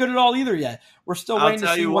if they're good at all either yet. We're still I'll waiting to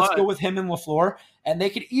tell see you what's what. good with him and LaFleur, and they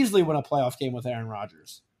could easily win a playoff game with Aaron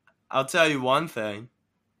Rodgers. I'll tell you one thing.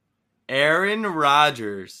 Aaron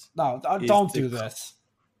Rodgers. No, don't do this.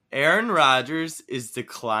 Aaron Rodgers is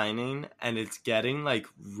declining, and it's getting, like,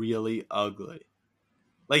 really ugly.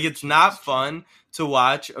 Like, it's not fun to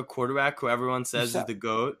watch a quarterback who everyone says is the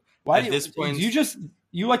GOAT. Why at this point,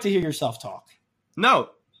 you like to hear yourself talk? No,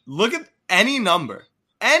 look at any number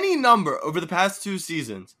over the past 2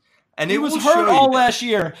 seasons, and he was hurt all last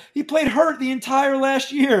year. He played hurt the entire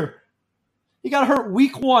last year. He got hurt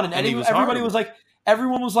week 1, and everybody was like,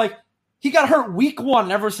 everyone was like, he got hurt week 1,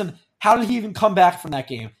 and everyone said, how did he even come back from that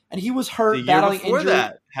game? And he was hurt, the year battling before injury.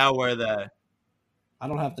 that. How were they? I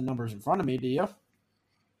don't have the numbers in front of me. Do you?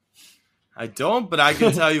 I don't, but I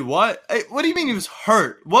can tell you what. Hey, what do you mean he was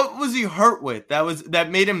hurt? What was he hurt with? That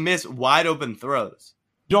made him miss wide open throws.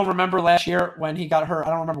 You don't remember last year when he got hurt? I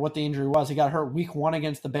don't remember what the injury was. He got hurt week 1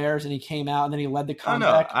 against the Bears, and he came out, and then he led the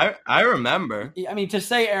comeback. I remember. I mean, to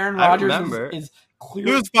say Aaron Rodgers is clear.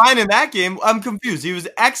 He was fine in that game. I'm confused. He was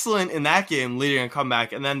excellent in that game, leading a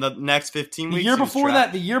comeback, and then the next 15 weeks. The year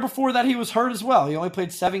before that, he was hurt as well. He only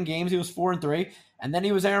played 7 games. He was 4-3, and then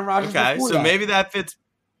he was Aaron Rodgers. Okay, so maybe that fits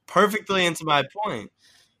perfectly into my point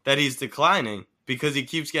that he's declining because he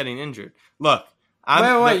keeps getting injured. Look,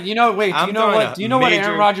 Do you know what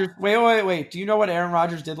Aaron Rodgers? Wait. Do you know what Aaron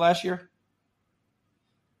Rodgers did last year?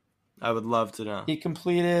 I would love to know. He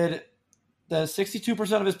completed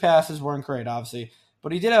 62% of his passes weren't great, obviously,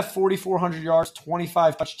 but he did have 4,400 yards,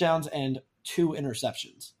 25 touchdowns, and 2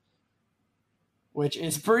 interceptions, which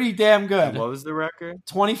is pretty damn good. And what was the record?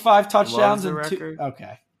 25 touchdowns and record? 2.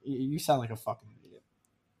 Okay, you sound like a fucking idiot.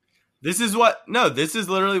 This is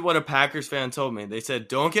literally what a Packers fan told me. They said,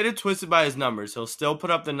 don't get it twisted by his numbers. He'll still put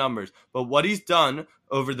up the numbers. But what he's done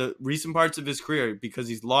over the recent parts of his career, because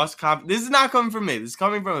he's lost confidence. This is not coming from me. This is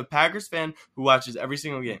coming from a Packers fan who watches every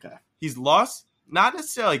single game. Okay. He's lost, not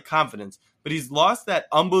necessarily confidence, but he's lost that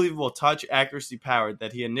unbelievable touch accuracy power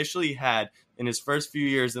that he initially had in his first few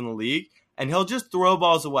years in the league. And he'll just throw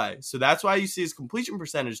balls away. So that's why you see his completion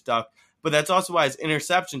percentage duck. But that's also why his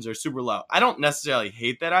interceptions are super low. I don't necessarily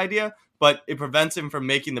hate that idea, but it prevents him from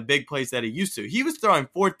making the big plays that he used to. He was throwing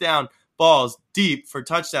 4th down balls deep for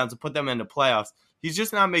touchdowns to put them into playoffs. He's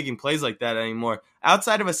just not making plays like that anymore.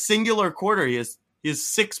 Outside of a singular quarter, he has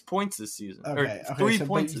 6 points this season. Okay, 3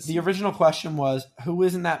 points this season. The original question was, who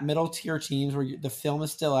is in that middle tier teams where the film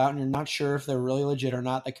is still out and you're not sure if they're really legit or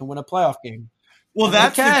not that can win a playoff game? Well,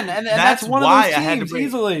 that's one why of those teams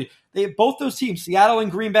easily. Both those teams, Seattle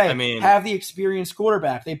and Green Bay, have the experienced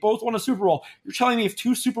quarterback. They both won a Super Bowl. You're telling me if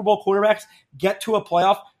 2 Super Bowl quarterbacks get to a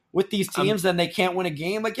playoff with these teams, then they can't win a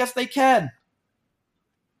game? Like, yes, they can.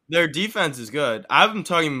 Their defense is good. I'm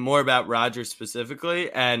talking more about Rodgers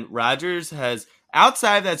specifically, and Rodgers has,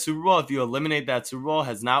 outside that Super Bowl, if you eliminate that Super Bowl,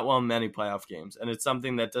 has not won many playoff games. And it's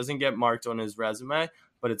something that doesn't get marked on his resume,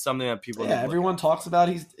 but it's something that people everyone talks about.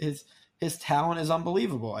 His talent is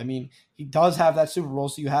unbelievable. I mean, he does have that Super Bowl,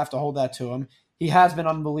 so you have to hold that to him. He has been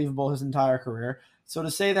unbelievable his entire career. So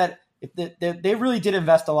to say that if they really did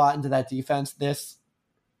invest a lot into that defense this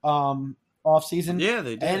offseason. Yeah,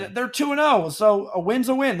 they did. And they're 2-0, so a win's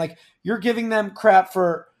a win. Like, you're giving them crap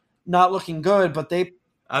for not looking good, but they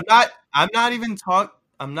 – I'm not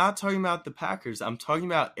talking about the Packers. I'm talking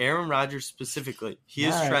about Aaron Rodgers specifically. He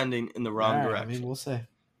is trending in the wrong direction. I mean, we'll see.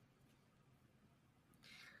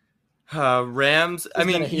 Rams. I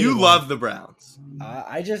mean, you love the Browns.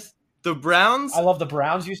 The Browns. I love the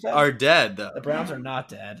Browns. You said are dead though. The Browns are not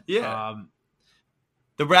dead. Yeah.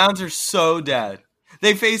 The Browns are so dead.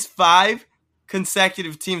 They face 5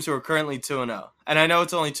 consecutive teams who are currently 2-0, and I know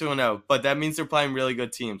it's only 2-0, but that means they're playing really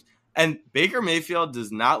good teams. And Baker Mayfield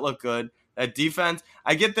does not look good. That defense.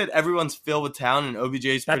 I get that everyone's filled with talent and OBJ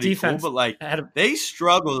is pretty cool, but they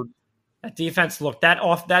struggled. That defense. Look,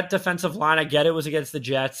 that defensive line. I get it was against the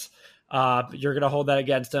Jets. You're going to hold that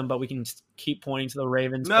against them, but we can keep pointing to the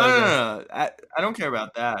Ravens. No. I don't care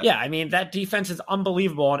about that. Yeah, I mean, that defense is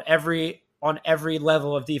unbelievable on every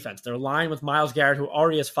level of defense. They're lying with Myles Garrett, who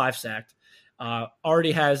already has 5 sacked,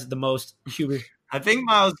 already has the most QB. I think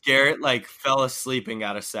Myles Garrett fell asleep and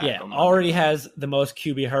got a sack. Yeah, already has the most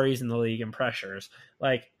QB hurries in the league and pressures.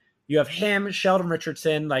 You have him, Sheldon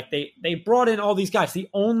Richardson. They brought in all these guys. The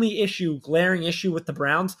only glaring issue with the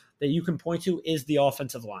Browns that you can point to is the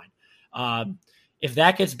offensive line. If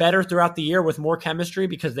that gets better throughout the year with more chemistry,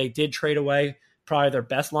 because they did trade away probably their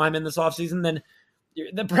best lineman this offseason, then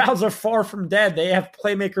the Browns are far from dead. They have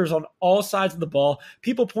playmakers on all sides of the ball.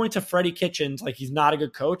 People point to Freddie Kitchens like he's not a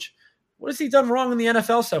good coach. What has he done wrong in the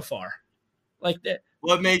NFL so far?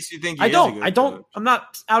 What makes you think he I is a don't. good I don't. coach? I'm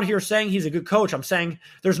not out here saying he's a good coach. I'm saying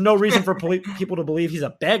there's no reason for people to believe he's a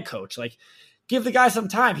bad coach. Like, give the guy some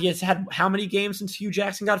time. He has had how many games since Hugh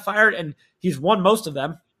Jackson got fired, and he's won most of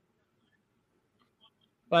them.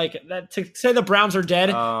 Like, that, to say the Browns are dead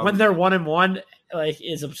when they're 1-1, like,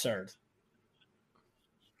 is absurd.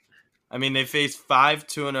 I mean, they face 5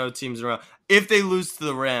 2-0 teams in a row. If they lose to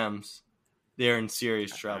the Rams, they're in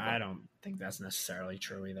serious trouble. I don't think that's necessarily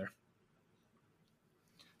true either.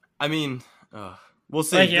 I mean, we'll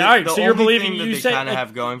see. Like, yeah, all right, the so you're only believing thing that you they say kind of like,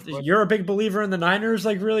 have going for it- you're a big believer in the Niners.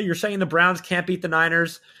 Like, really, you're saying the Browns can't beat the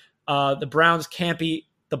Niners, the Browns can't beat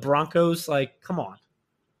the Broncos. Like, come on.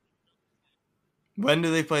 When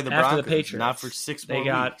do they play the After Broncos? the Patriots, Not for 6 they more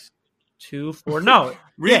got weeks. 2, 4. No,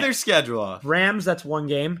 Read yeah. their schedule off. Rams, that's 1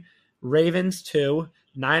 game. Ravens 2,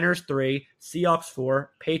 Niners 3, Seahawks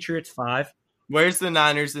 4, Patriots 5. Where's the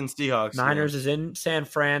Niners and Seahawks? Niners is in San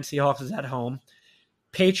Fran. Seahawks is at home.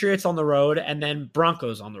 Patriots on the road, and then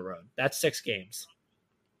Broncos on the road. That's 6 games.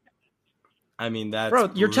 I mean, that's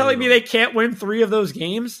Bro, you're telling me brutal. they can't win 3 of those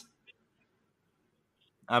games?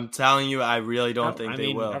 I'm telling you, I really don't think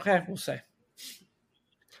they will. Okay, we'll say.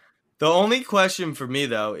 The only question for me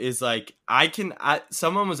though is like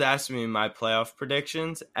someone was asking me my playoff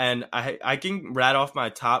predictions, and I can rat off my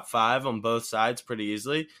top 5 on both sides pretty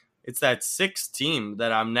easily. It's that 6th team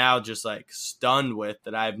that I'm now just like stunned with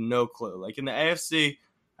that I have no clue. Like in the AFC,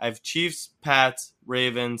 I have Chiefs, Pats,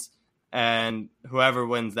 Ravens, and whoever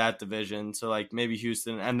wins that division. So like maybe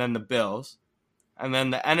Houston, and then the Bills, and then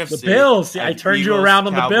the NFC. The Bills. I I have turned you Eagles, around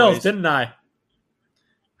on the Bills, Cowboys. didn't I?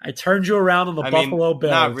 I turned you around on the Buffalo Bills.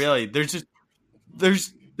 Not really. There's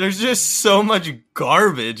just so much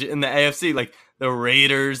garbage in the AFC. Like the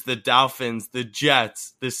Raiders, the Dolphins, the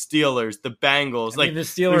Jets, the Steelers, the Bengals. I mean, the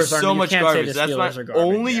Steelers there's are so you much can't say garbage. the That's my Steelers are garbage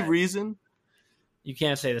only yet. reason. You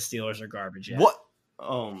can't say the Steelers are garbage yet. What?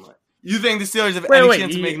 Oh my! You think the Steelers have any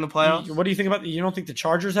chance of making the playoffs? What do you think about? You don't think the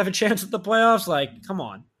Chargers have a chance at the playoffs? Like, come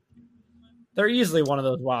on, they're easily one of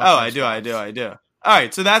those wild. Oh, I do. All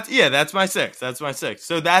right, so that's my 6th.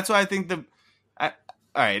 So that's why I think all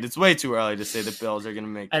right, it's way too early to say the Bills are going to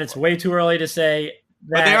make. And it's way too early to say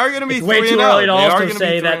that. But they are going to be it's way 3-0. too early to They are also gonna be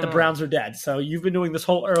say that the 3-0. Browns are dead. So you've been doing this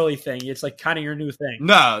whole early thing. It's like kind of your new thing.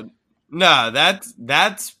 No,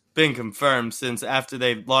 that's been confirmed since after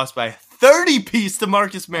they lost by 30 piece to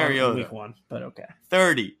Marcus Mariota. Week 1, but okay.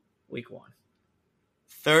 30. Week 1.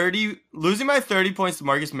 30. Losing by 30 points to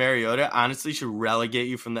Marcus Mariota honestly should relegate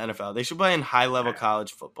you from the NFL. They should play in high-level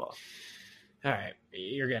college football. All right,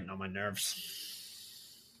 you're getting on my nerves.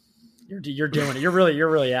 You're doing it. You're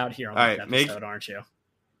really out here on All this right, episode, aren't you?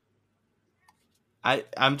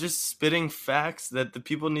 I'm just spitting facts that the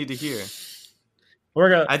people need to hear.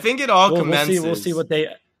 We're gonna. I think it all We'll commences. see what they.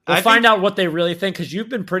 We'll find out what they really think, because you've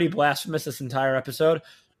been pretty blasphemous this entire episode.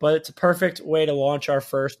 But it's a perfect way to launch our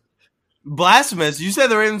first. Blasphemous. You said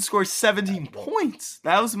the Ravens scored 17 points.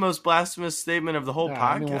 That was the most blasphemous statement of the whole podcast.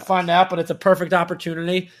 I mean, we'll find out, but it's a perfect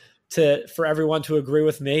opportunity for everyone to agree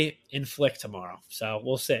with me in Flick tomorrow. So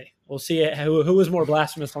we'll see. We'll see who is more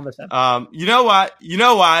blasphemous on this episode. You know why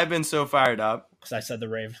I've been so fired up? Because I said the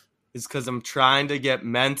Raven. Is because I'm trying to get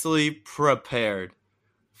mentally prepared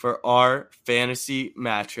for our fantasy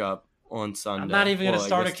matchup on Sunday. I'm not even going to Well, I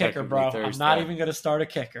start a guess kicker, bro. technically I'm not Thursday. even going to start a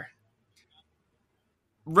kicker.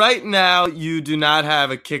 Right now, you do not have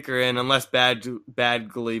a kicker in unless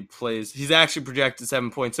Badgley plays. He's actually projected 7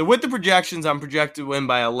 points. So with the projections, I'm projected to win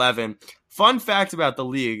by 11. Fun fact about the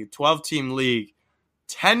league, 12-team league,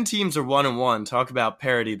 10 teams are 1-1. Talk about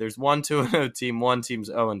parity. There's 1-2-0 team, one team's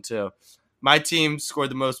 0-2. My team scored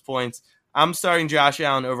the most points. I'm starting Josh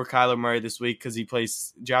Allen over Kyler Murray this week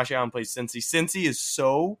because Josh Allen plays Cincy. Cincy is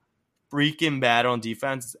so freaking bad on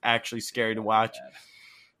defense. It's actually scary to watch.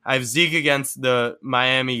 I have Zeke against the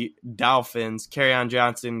Miami Dolphins, Kerryon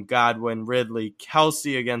Johnson, Godwin, Ridley,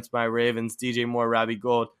 Kelsey against my Ravens, DJ Moore, Robbie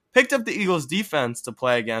Gould. Picked up the Eagles defense to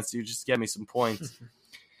play against you. Just get me some points.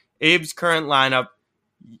 Abe's current lineup.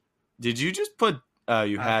 Did you just put? Oh,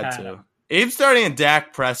 you had to. him. Abe's starting at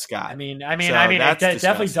Dak Prescott. I mean, So it that's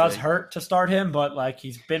definitely does disgusting. hurt to start him, but like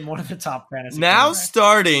he's been one of the top fantasy. Now quarterbacks.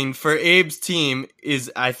 starting for Abe's team is,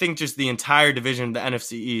 I think, just the entire division of the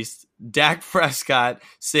NFC East. Dak Prescott,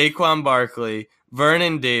 Saquon Barkley,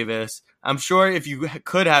 Vernon Davis. I'm sure if you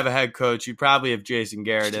could have a head coach, you'd probably have Jason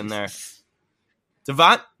Garrett in there.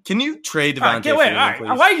 Can you trade All right, Devontae wait, Freeman, all right.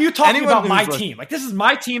 please? Why are you talking Anyone about my who's team? Like, this is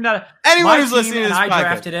my team that Anyone my who's team, listening to and this I podcast.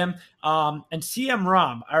 drafted him. And CM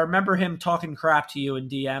Rom, I remember him talking crap to you in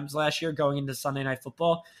DMs last year going into Sunday Night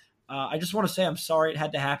Football. I just want to say I'm sorry it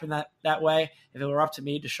had to happen that way. If it were up to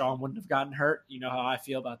me, Deshaun wouldn't have gotten hurt. You know how I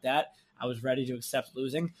feel about that. I was ready to accept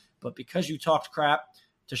losing, but because you talked crap,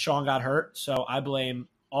 Deshaun got hurt, so I blame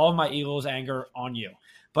all of my Eagles anger on you.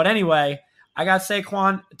 But anyway, I got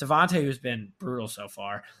Saquon, Devontae, who's been brutal so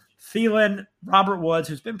far, Thielen, Robert Woods,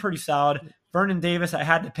 who's been pretty solid, Vernon Davis, I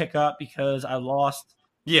had to pick up because I lost.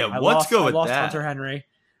 Yeah, I let's go with lost that. Hunter Henry.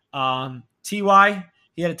 Ty,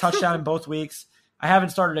 he had a touchdown in both weeks. I haven't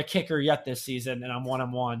started a kicker yet this season, and I'm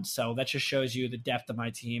 1-1, so that just shows you the depth of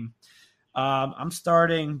my team. I'm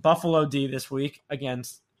starting Buffalo D this week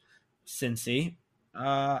against Cincy.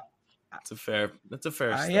 That's a fair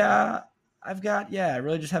start. I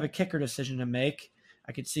really just have a kicker decision to make.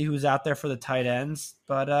 I could see who's out there for the tight ends,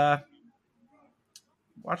 but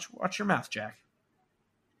watch your mouth, Jack.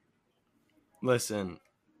 Listen,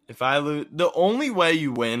 if I lose, the only way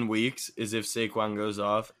you win weeks is if Saquon goes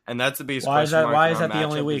off, and that's the biggest question mark. Why in is our that the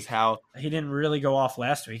only matchup week? is how He didn't really go off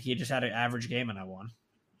last week. He just had an average game and I won.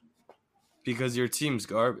 because your team's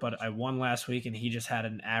garbage. But I won last week and he just had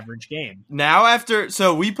an average game. Now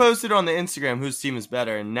so we posted on the Instagram whose team is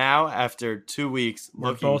better, and now after 2 weeks, We're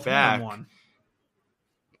looking both back, 1-1.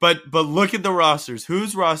 but look at the rosters.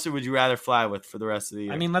 Whose roster would you rather fly with for the rest of the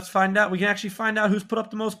year? I mean, let's find out. We can actually find out who's put up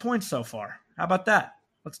the most points so far. How about that?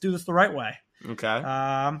 Let's do this the right way. Okay.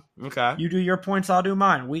 Okay. You do your points, I'll do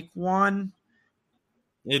mine. Week 1.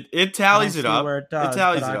 It tallies it up. Where it does,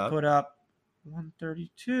 tallies but it I up. put up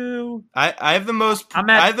 132. I have the most.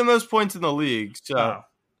 I have the most points in the league.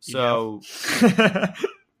 So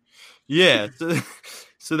yeah.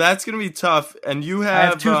 So that's gonna be tough. And you have I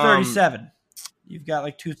have 237. You've got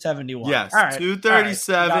like 271. Yes, All right.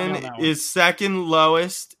 237 All right. is second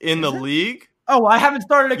lowest in the league. Oh, I haven't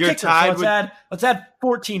started a You're kicker. So tied let's add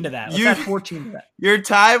 14 to that. Let's add 14 to that. You're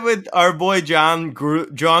tied with our boy John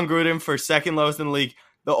Gruden for second lowest in the league.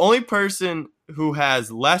 The only person who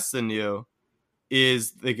has less than you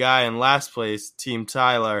is the guy in last place, Team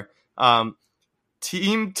Tyler.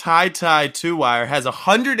 Team Ty 2-Wire has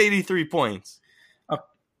 183 points. Okay.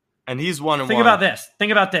 And he's 1-1. Think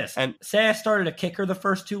about this. And say I started a kicker the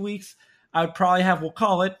first 2 weeks, I would probably have, we'll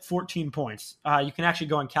call it 14 points. You can actually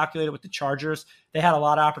go and calculate it with the Chargers. They had a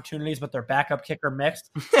lot of opportunities, but their backup kicker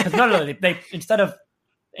mixed. They instead of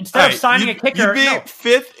signing a kicker,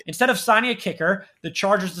 instead of signing a kicker, the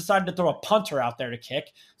Chargers decided to throw a punter out there to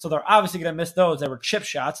kick. So they're obviously going to miss those. They were chip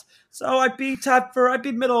shots. So I'd be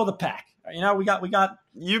middle of the pack. You know, we got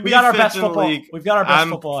our best football. We've got our best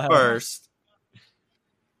football ahead first.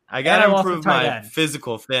 I got to improve my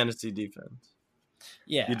physical fantasy defense.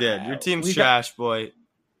 Yeah, you did. Your team's trash, boy.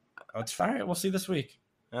 It's fine. We'll see this week.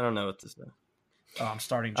 I don't know what to say. Oh, I'm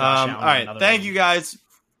starting Josh Allen. All right. Thank you guys.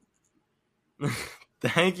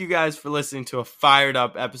 Thank you guys for listening to a fired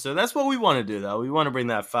up episode. That's what we want to do, though. We want to bring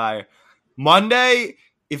that fire. Monday,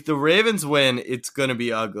 if the Ravens win, it's going to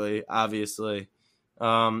be ugly, obviously.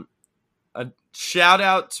 A shout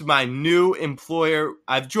out to my new employer.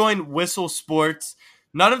 I've joined Whistle Sports.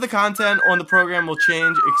 None of the content on the program will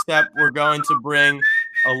change, except we're going to bring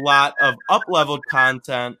a lot of up-leveled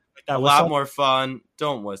content, a lot more fun.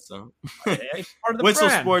 Don't whistle. Whistle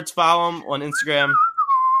Sports, follow them on Instagram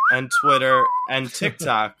and Twitter and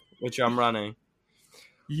TikTok, which I'm running.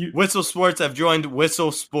 Whistle Sports, I've joined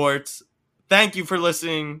Whistle Sports. Thank you for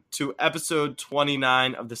listening to episode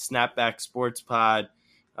 29 of the Snapback Sports Pod.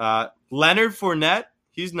 Leonard Fournette,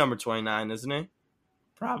 he's number 29, isn't he?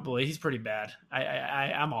 Probably. He's pretty bad.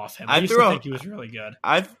 I'm off him. I used to think he was really good.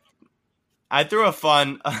 I threw a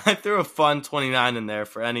fun 29 in there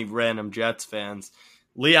for any random Jets fans.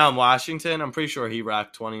 Leon Washington, I'm pretty sure he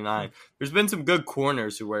rocked 29. There's been some good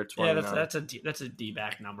corners who wear 29. Yeah, that's a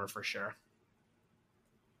D-back number for sure.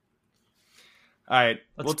 All right,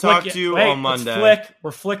 we'll talk to you on Monday.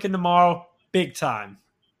 We're flicking tomorrow, big time.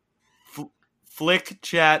 Flick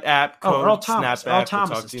chat app code Snapback. Earl Thomas we'll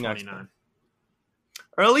talk to you next 29. time.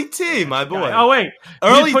 Early T, my boy. Oh, wait.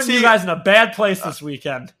 Early putting T. you guys in a bad place this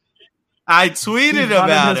weekend. I tweeted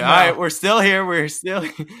about it. All right, we're still here.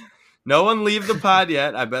 No one leave the pod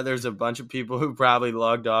yet. I bet there's a bunch of people who probably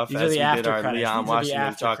logged off These as are the we after did our credits. Leon These Washington are the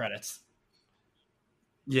after talk. credits.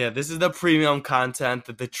 Yeah, this is the premium content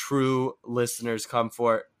that the true listeners come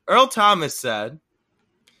for. Earl Thomas said,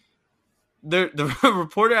 the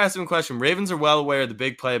reporter asked him a question. Ravens are well aware of the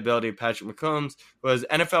big playability of Patrick Mahomes, who has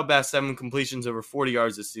NFL best 7 completions over 40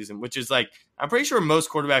 yards this season, which is like, I'm pretty sure most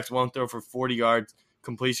quarterbacks won't throw for 40 yards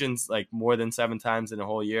completions like more than 7 times in a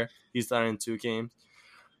whole year. He's done it in 2 games.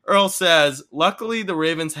 Earl says, luckily the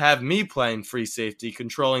Ravens have me playing free safety,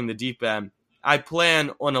 controlling the deep end. I plan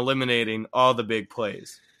on eliminating all the big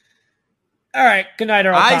plays. All right. Good night,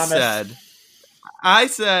 Earl Thomas. I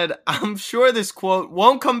said, I'm sure this quote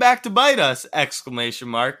won't come back to bite us, exclamation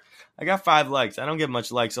mark. I got 5 likes. I don't get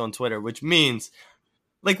much likes on Twitter, which means,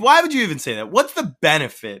 like, why would you even say that? What's the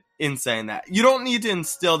benefit in saying that? You don't need to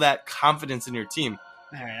instill that confidence in your team.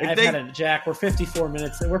 All right, Jack, we're 54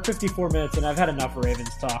 minutes. We're 54 minutes, and I've had enough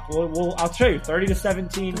Ravens talk. I'll show you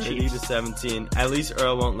 30-17. 30-17. At least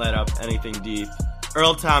Earl won't let up anything deep.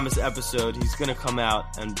 Earl Thomas episode. He's gonna come out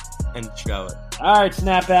and show it. All right,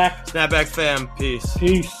 Snapback. Snapback fam. Peace.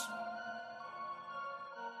 Peace.